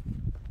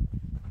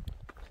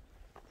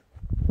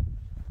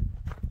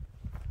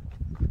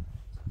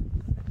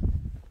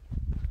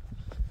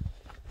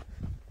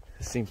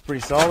 This seems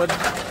pretty solid.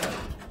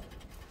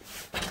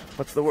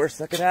 What's the worst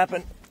that could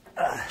happen?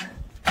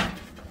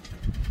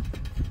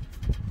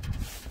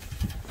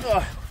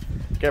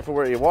 Careful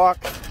where you walk.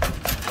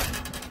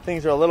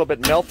 Things are a little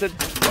bit melted.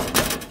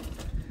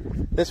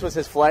 This was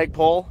his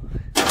flagpole.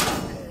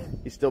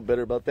 He's still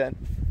bitter about that.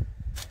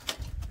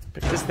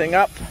 Pick this thing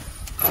up.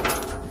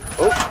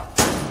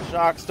 Oh,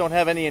 shocks don't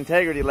have any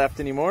integrity left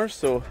anymore,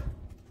 so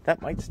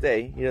that might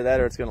stay. Either that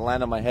or it's going to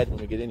land on my head when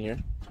we get in here.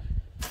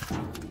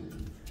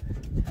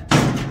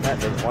 That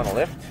doesn't want to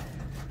lift.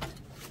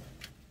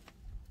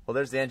 Well,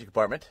 there's the engine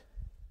compartment.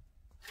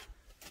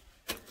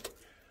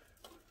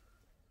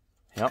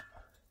 Yep.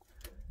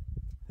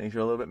 Things are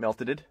a little bit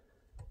melted.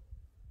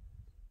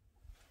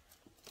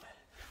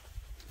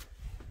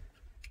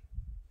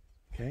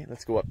 Okay,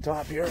 let's go up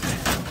top here.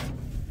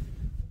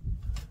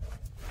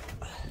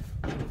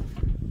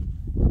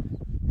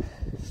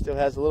 Still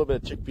has a little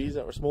bit of chickpeas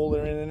that were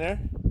smoldering in there.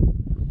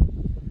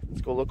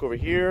 Let's go look over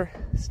here.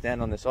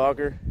 Stand on this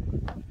auger.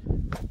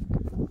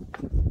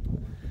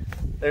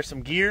 There's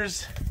some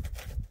gears.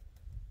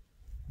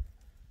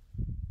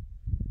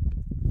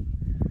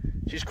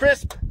 She's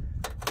crisp.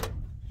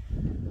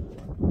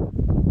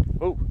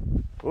 Oh,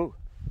 oh.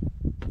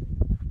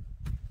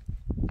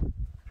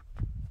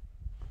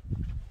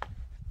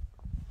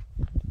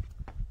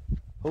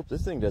 Hope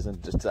this thing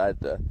doesn't decide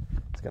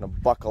it's gonna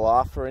buckle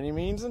off for any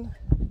means.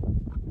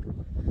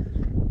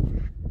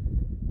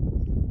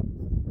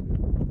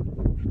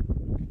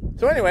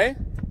 So anyway,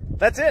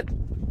 that's it.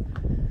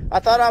 I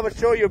thought I would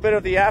show you a bit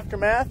of the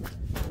aftermath.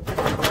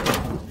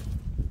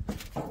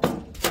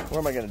 Where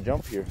am I gonna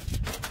jump here?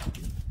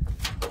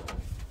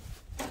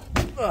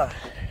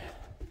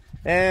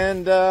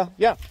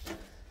 Yeah,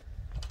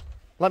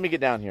 let me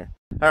get down here.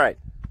 All right.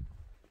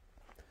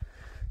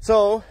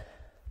 So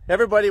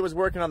everybody was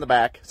working on the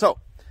back. So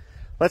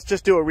let's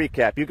just do a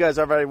recap. You guys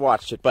already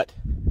watched it, but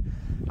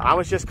I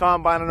was just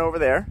combining over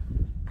there.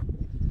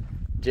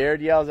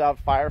 Jared yells out,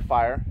 "Fire,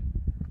 fire."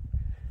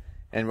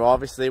 And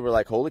obviously we're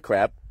like, holy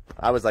crap.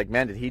 I was like,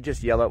 man, did he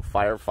just yell out,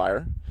 "Fire,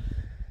 fire"?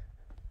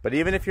 But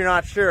even if you're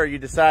not sure, you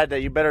decide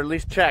that you better at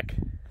least check.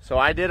 So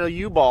I did a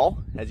U-ball,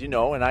 as you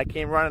know, and I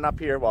came running up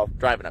here, well,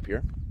 driving up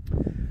here.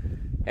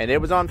 And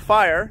it was on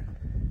fire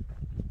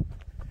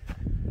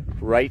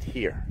right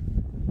here.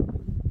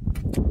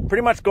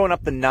 Pretty much going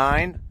up the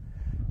 9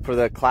 for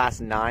the class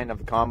 9 of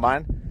the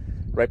combine,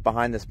 right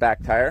behind this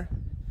back tire,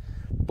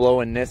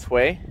 blowing this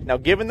way. Now,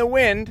 given the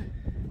wind,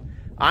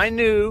 I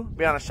knew,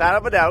 beyond a shadow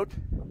of a doubt,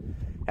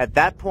 at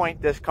that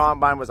point, this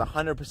combine was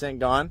 100%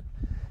 gone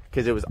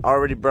because it was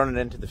already burning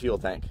into the fuel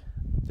tank.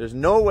 There's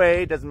no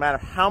way, doesn't matter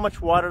how much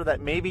water that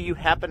maybe you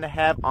happen to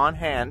have on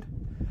hand,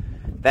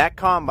 that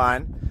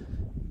combine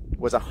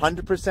was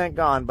 100%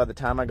 gone by the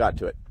time I got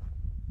to it.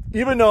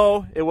 Even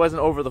though it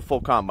wasn't over the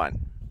full combine.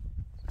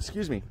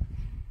 Excuse me.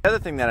 The other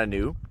thing that I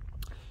knew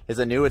is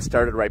I knew it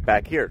started right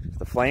back here.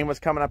 The flame was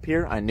coming up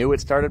here. I knew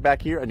it started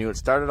back here. I knew it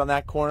started on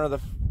that corner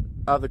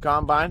of the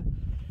combine.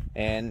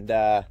 And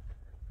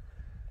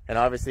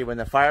obviously when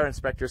the fire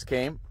inspectors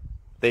came,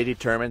 they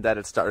determined that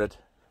it started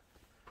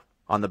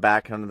on the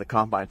back under the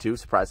combine too.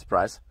 Surprise,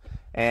 surprise.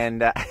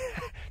 And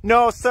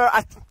no, sir,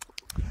 I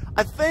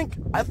think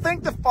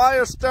the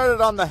fire started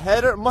on the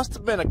header. It must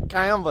have been a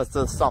canvas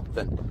or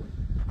something.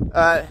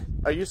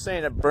 Are you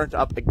saying it burnt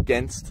up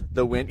against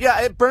the wind?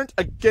 Yeah, it burnt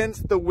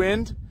against the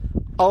wind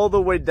all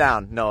the way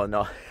down. No.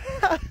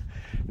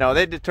 No,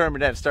 they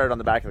determined that it started on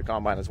the back of the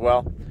combine as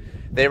well.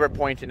 They were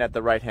pointing at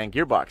the right-hand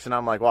gearbox. And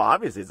I'm like, well,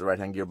 obviously it's the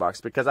right-hand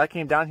gearbox because I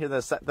came down here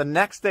the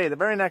next day, the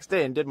very next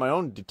day, and did my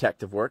own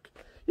detective work.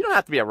 You don't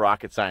have to be a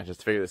rocket scientist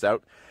to figure this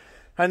out.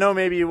 I know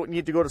maybe you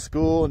need to go to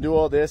school and do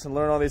all this and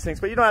learn all these things,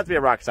 but you don't have to be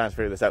a rocket scientist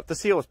to figure this out. The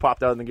seal was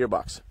popped out in the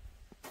gearbox.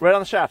 Right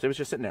on the shaft. It was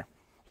just sitting there.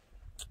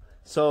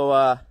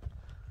 So,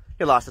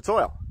 it lost its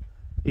oil.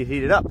 It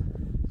heated up.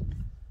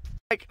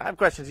 I have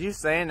questions. Are you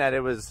saying that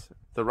it was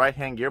the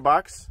right-hand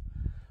gearbox?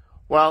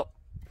 Well,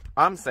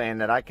 I'm saying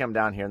that I come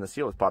down here and the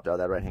seal was popped out of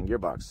that right-hand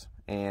gearbox.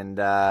 And,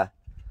 well,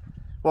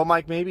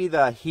 Mike, maybe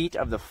the heat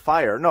of the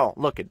fire. No,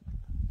 look,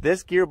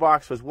 this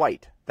gearbox was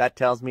white. That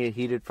tells me it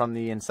heated from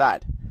the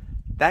inside.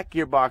 That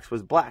gearbox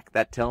was black.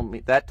 That told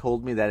me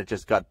that it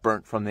just got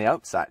burnt from the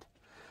outside.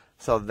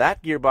 So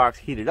that gearbox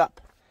heated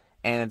up.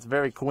 And it's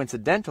very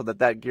coincidental that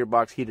that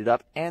gearbox heated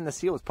up and the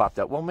seal was popped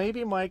out. Well,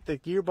 maybe, Mike, the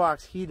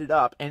gearbox heated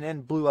up and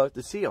then blew out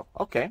the seal.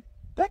 Okay.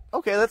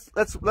 Okay,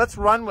 let's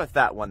run with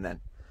that one then.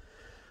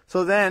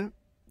 So then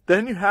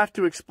you have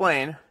to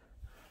explain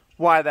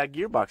why that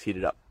gearbox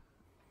heated up.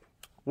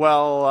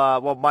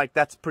 Well, Mike,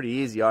 that's pretty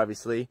easy,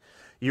 obviously.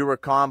 You were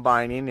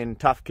combining in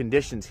tough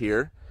conditions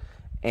here,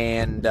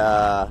 and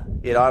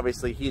it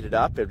obviously heated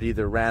up. It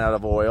either ran out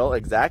of oil,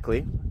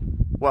 exactly.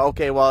 Well,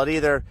 okay, well, it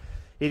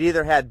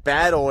either had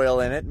bad oil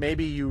in it,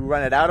 maybe you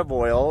run it out of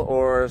oil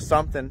or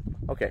something.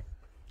 Okay,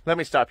 let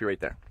me stop you right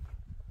there.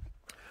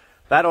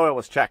 That oil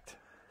was checked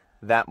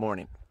that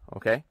morning,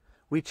 okay?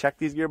 We checked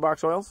these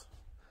gearbox oils.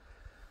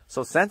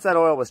 So since that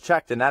oil was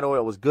checked and that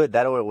oil was good,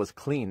 that oil was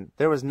clean,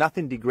 there was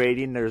nothing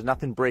degrading, there was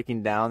nothing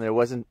breaking down, there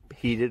wasn't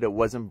heated, it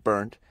wasn't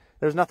burnt.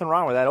 There was nothing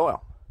wrong with that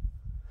oil.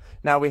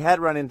 Now, we had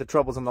run into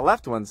troubles on the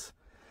left ones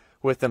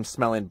with them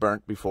smelling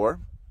burnt before,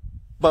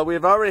 but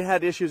we've already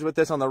had issues with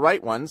this on the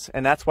right ones,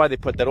 and that's why they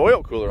put that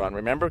oil cooler on,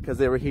 remember? Because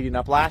they were heating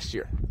up last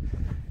year.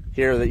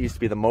 Here, that used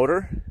to be the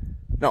motor.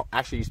 No,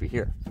 actually it used to be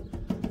here.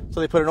 So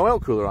they put an oil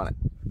cooler on it,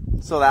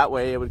 so that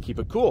way it would keep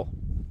it cool.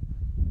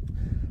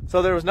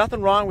 So there was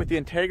nothing wrong with the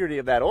integrity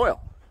of that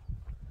oil.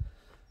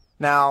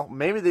 Now,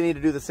 maybe they need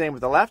to do the same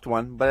with the left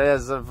one, but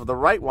as of the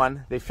right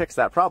one, they fixed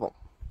that problem.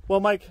 Well,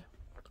 Mike,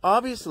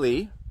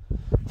 obviously,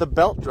 the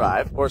belt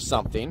drive or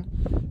something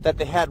that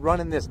they had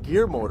running this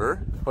gear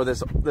motor, or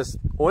this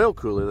oil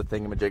cooler, the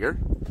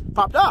thingamajigger,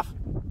 popped off.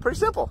 Pretty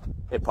simple.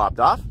 It popped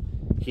off,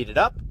 heated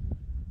up,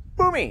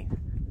 boomy,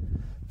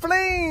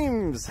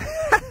 flames.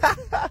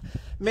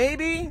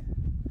 Maybe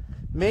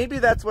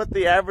that's what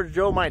the average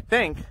Joe might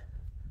think,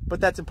 but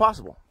that's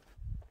impossible.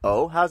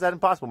 Oh, how's that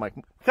impossible, Mike?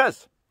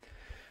 Because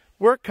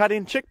we're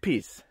cutting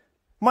chickpeas.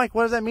 Mike,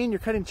 what does that mean, you're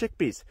cutting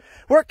chickpeas?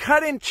 We're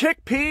cutting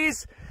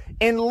chickpeas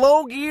in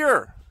low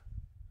gear.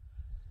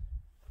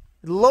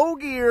 Low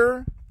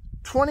gear,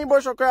 20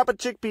 bushel crop of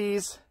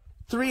chickpeas,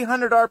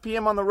 300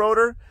 RPM on the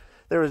rotor.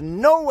 There is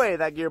no way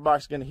that gearbox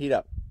is going to heat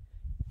up.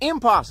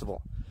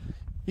 Impossible.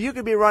 You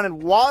could be running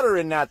water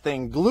in that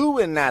thing, glue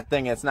in that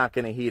thing, it's not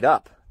going to heat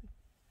up.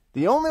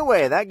 The only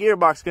way that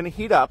gearbox is going to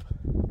heat up,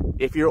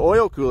 if your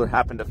oil cooler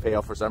happened to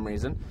fail for some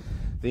reason,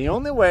 the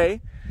only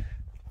way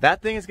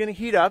that thing is going to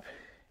heat up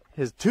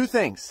is two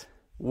things.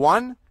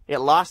 One, it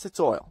lost its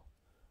oil.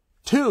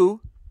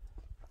 Two,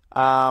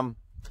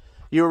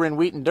 you were in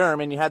wheat and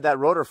derm and you had that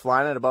rotor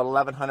flying at about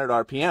 1100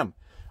 RPM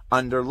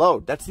under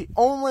load. That's the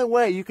only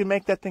way you can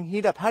make that thing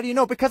heat up. How do you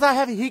know? Because I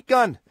have a heat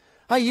gun.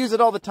 I use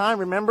it all the time,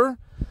 remember?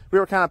 We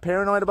were kind of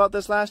paranoid about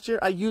this last year.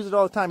 I use it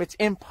all the time. It's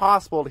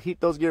impossible to heat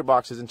those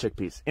gearboxes in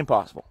chickpeas.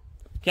 Impossible.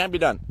 Can't be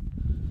done.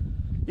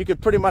 You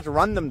could pretty much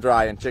run them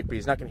dry in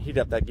chickpeas. Not going to heat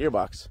up that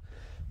gearbox.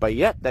 But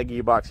yet, that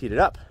gearbox heated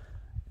up.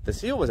 The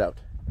seal was out.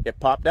 It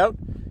popped out.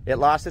 It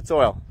lost its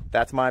oil.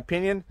 That's my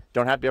opinion.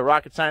 Don't have to be a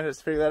rocket scientist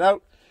to figure that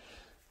out.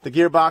 The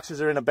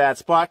gearboxes are in a bad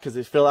spot because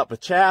they fill up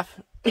with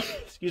chaff.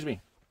 Excuse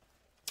me.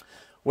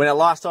 When it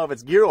lost all of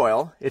its gear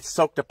oil, it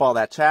soaked up all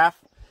that chaff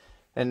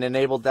and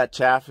enabled that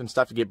chaff and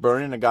stuff to get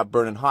burning. It got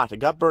burning hot. It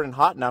got burning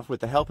hot enough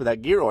with the help of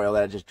that gear oil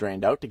that I just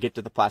drained out to get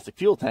to the plastic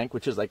fuel tank,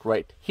 which is like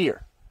right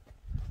here.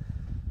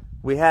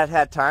 We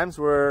had times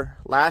where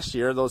last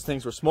year those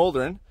things were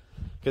smoldering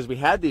because we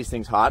had these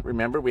things hot.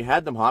 Remember, we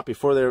had them hot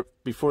before they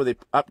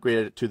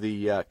upgraded it to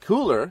the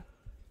cooler.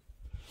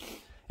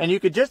 And you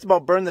could just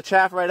about burn the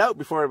chaff right out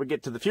before it would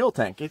get to the fuel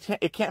tank.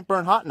 It can't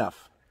burn hot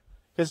enough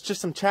because it's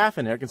just some chaff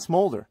in there. It can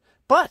smolder.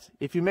 But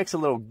if you mix a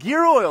little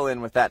gear oil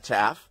in with that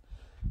chaff,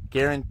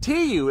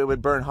 guarantee you it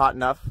would burn hot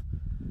enough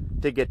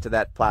to get to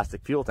that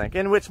plastic fuel tank.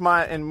 In which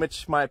my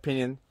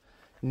opinion,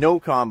 no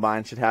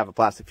combine should have a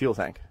plastic fuel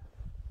tank.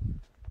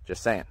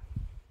 Just saying.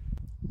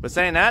 But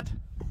saying that,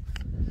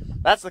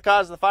 that's the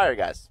cause of the fire,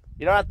 guys.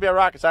 You don't have to be a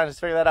rocket scientist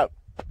to figure that out.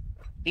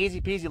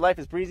 Easy peasy, life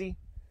is breezy.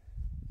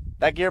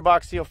 That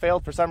gearbox seal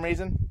failed for some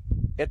reason.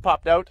 It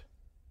popped out.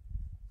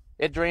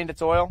 It drained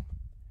its oil.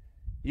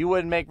 You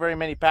wouldn't make very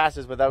many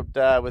passes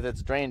without with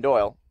its drained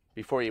oil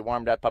before you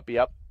warmed that puppy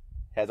up.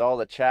 Has all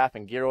the chaff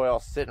and gear oil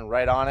sitting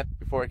right on it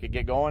before it could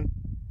get going.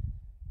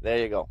 There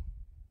you go.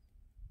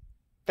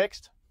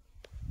 Fixed.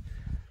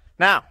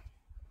 Now,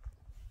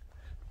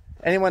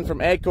 anyone from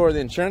AGCO or the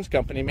insurance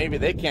company, maybe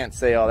they can't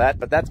say all that,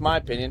 but that's my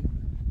opinion.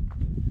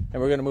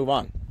 And we're going to move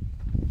on.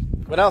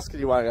 What else could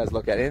you want guys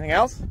look at? Anything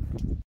else?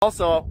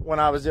 Also, when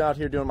I was out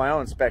here doing my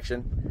own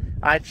inspection,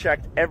 I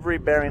checked every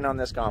bearing on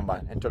this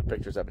combine and took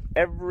pictures of it.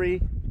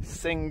 Every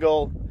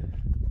single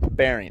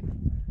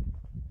bearing.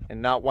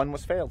 And not one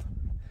was failed.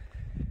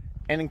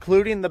 And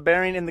including the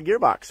bearing in the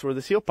gearbox where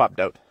the seal popped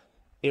out.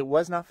 It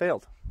was not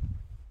failed.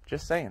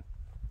 Just saying.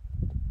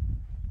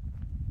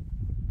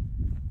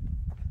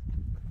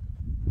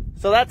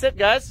 So that's it,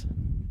 guys.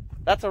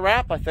 That's a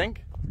wrap, I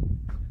think.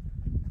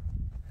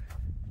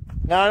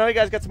 Now, I know you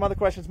guys got some other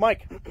questions.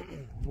 Mike,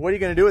 what are you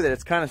going to do with it?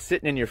 It's kind of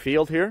sitting in your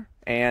field here.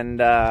 And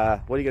what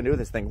are you going to do with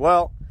this thing?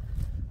 Well,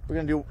 we're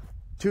going to do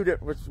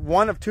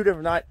one of two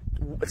different...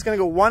 It's going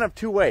to go one of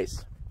two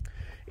ways.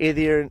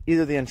 Either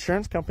the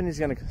insurance company is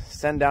going to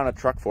send down a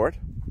truck for it,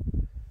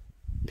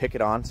 pick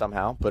it on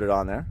somehow, put it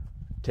on there,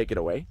 take it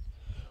away.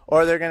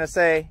 Or they're going to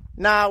say,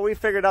 nah, we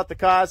figured out the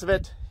cause of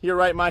it. You're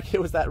right, Mike.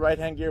 It was that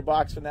right-hand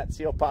gearbox when that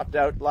seal popped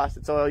out, lost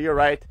its oil. You're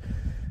right.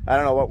 I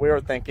don't know what we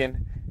were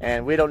thinking.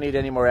 And we don't need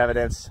any more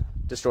evidence.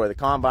 Destroy the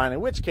combine.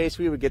 In which case,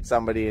 we would get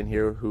somebody in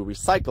here who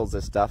recycles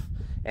this stuff,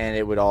 and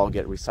it would all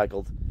get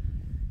recycled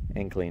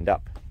and cleaned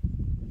up.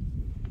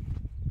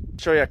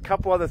 Show you a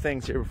couple other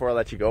things here before I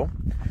let you go.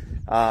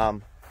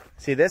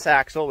 See, this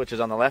axle, which is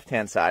on the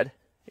left-hand side,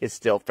 is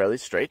still fairly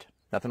straight.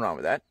 Nothing wrong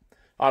with that.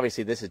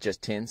 Obviously, this is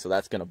just tin, so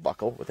that's going to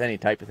buckle with any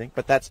type of thing.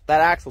 But that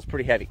axle's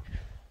pretty heavy.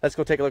 Let's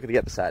go take a look at the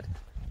other side.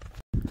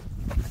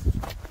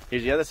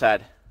 Here's the other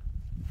side.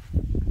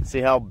 See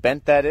how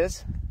bent that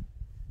is?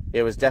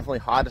 It was definitely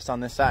hottest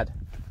on this side.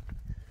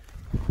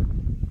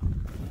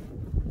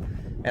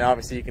 And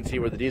obviously, you can see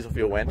where the diesel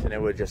fuel went, and it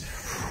would just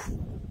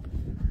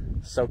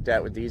soak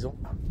that with diesel.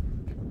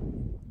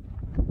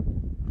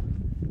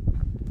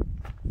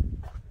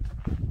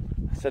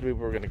 I said we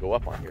were going to go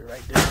up on here,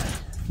 right? Didn't I?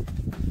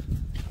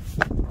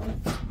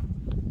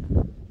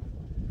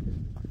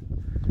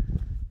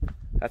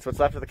 That's what's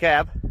left of the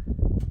cab.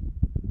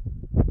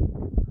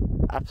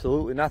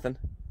 Absolutely nothing.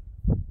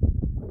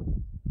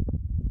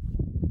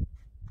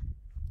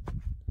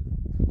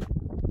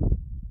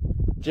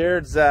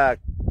 Jared's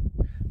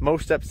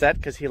most upset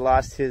because he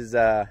lost his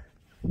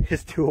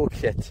tool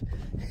kit.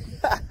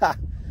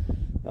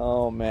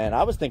 Oh man,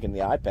 I was thinking the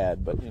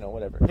iPad, but you know,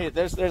 whatever. Hey,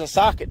 there's a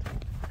socket.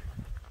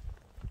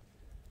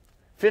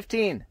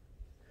 15.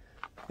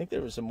 I think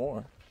there was some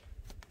more.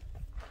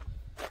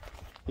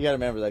 You gotta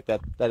remember, like,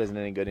 that isn't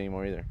any good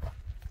anymore either.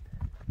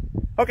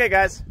 Okay,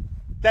 guys,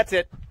 that's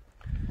it.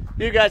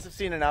 You guys have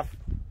seen enough.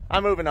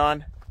 I'm moving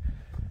on.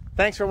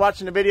 Thanks for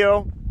watching the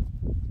video.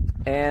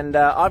 And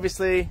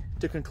obviously,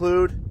 to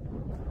conclude,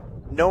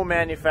 no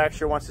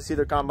manufacturer wants to see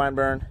their combine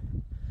burn.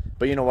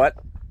 But you know what?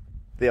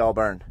 They all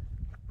burn.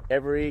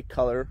 Every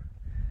color,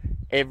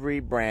 every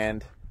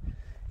brand.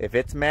 If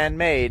it's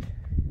man-made,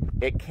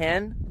 it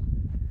can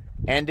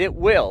and it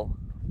will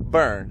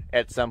burn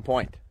at some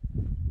point.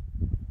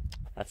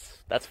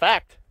 That's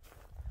fact.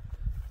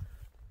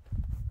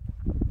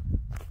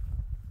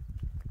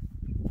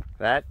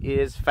 That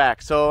is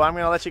fact. So I'm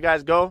going to let you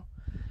guys go.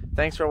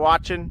 Thanks for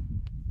watching.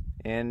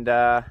 And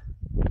we're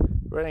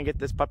going to get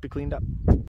this puppy cleaned up.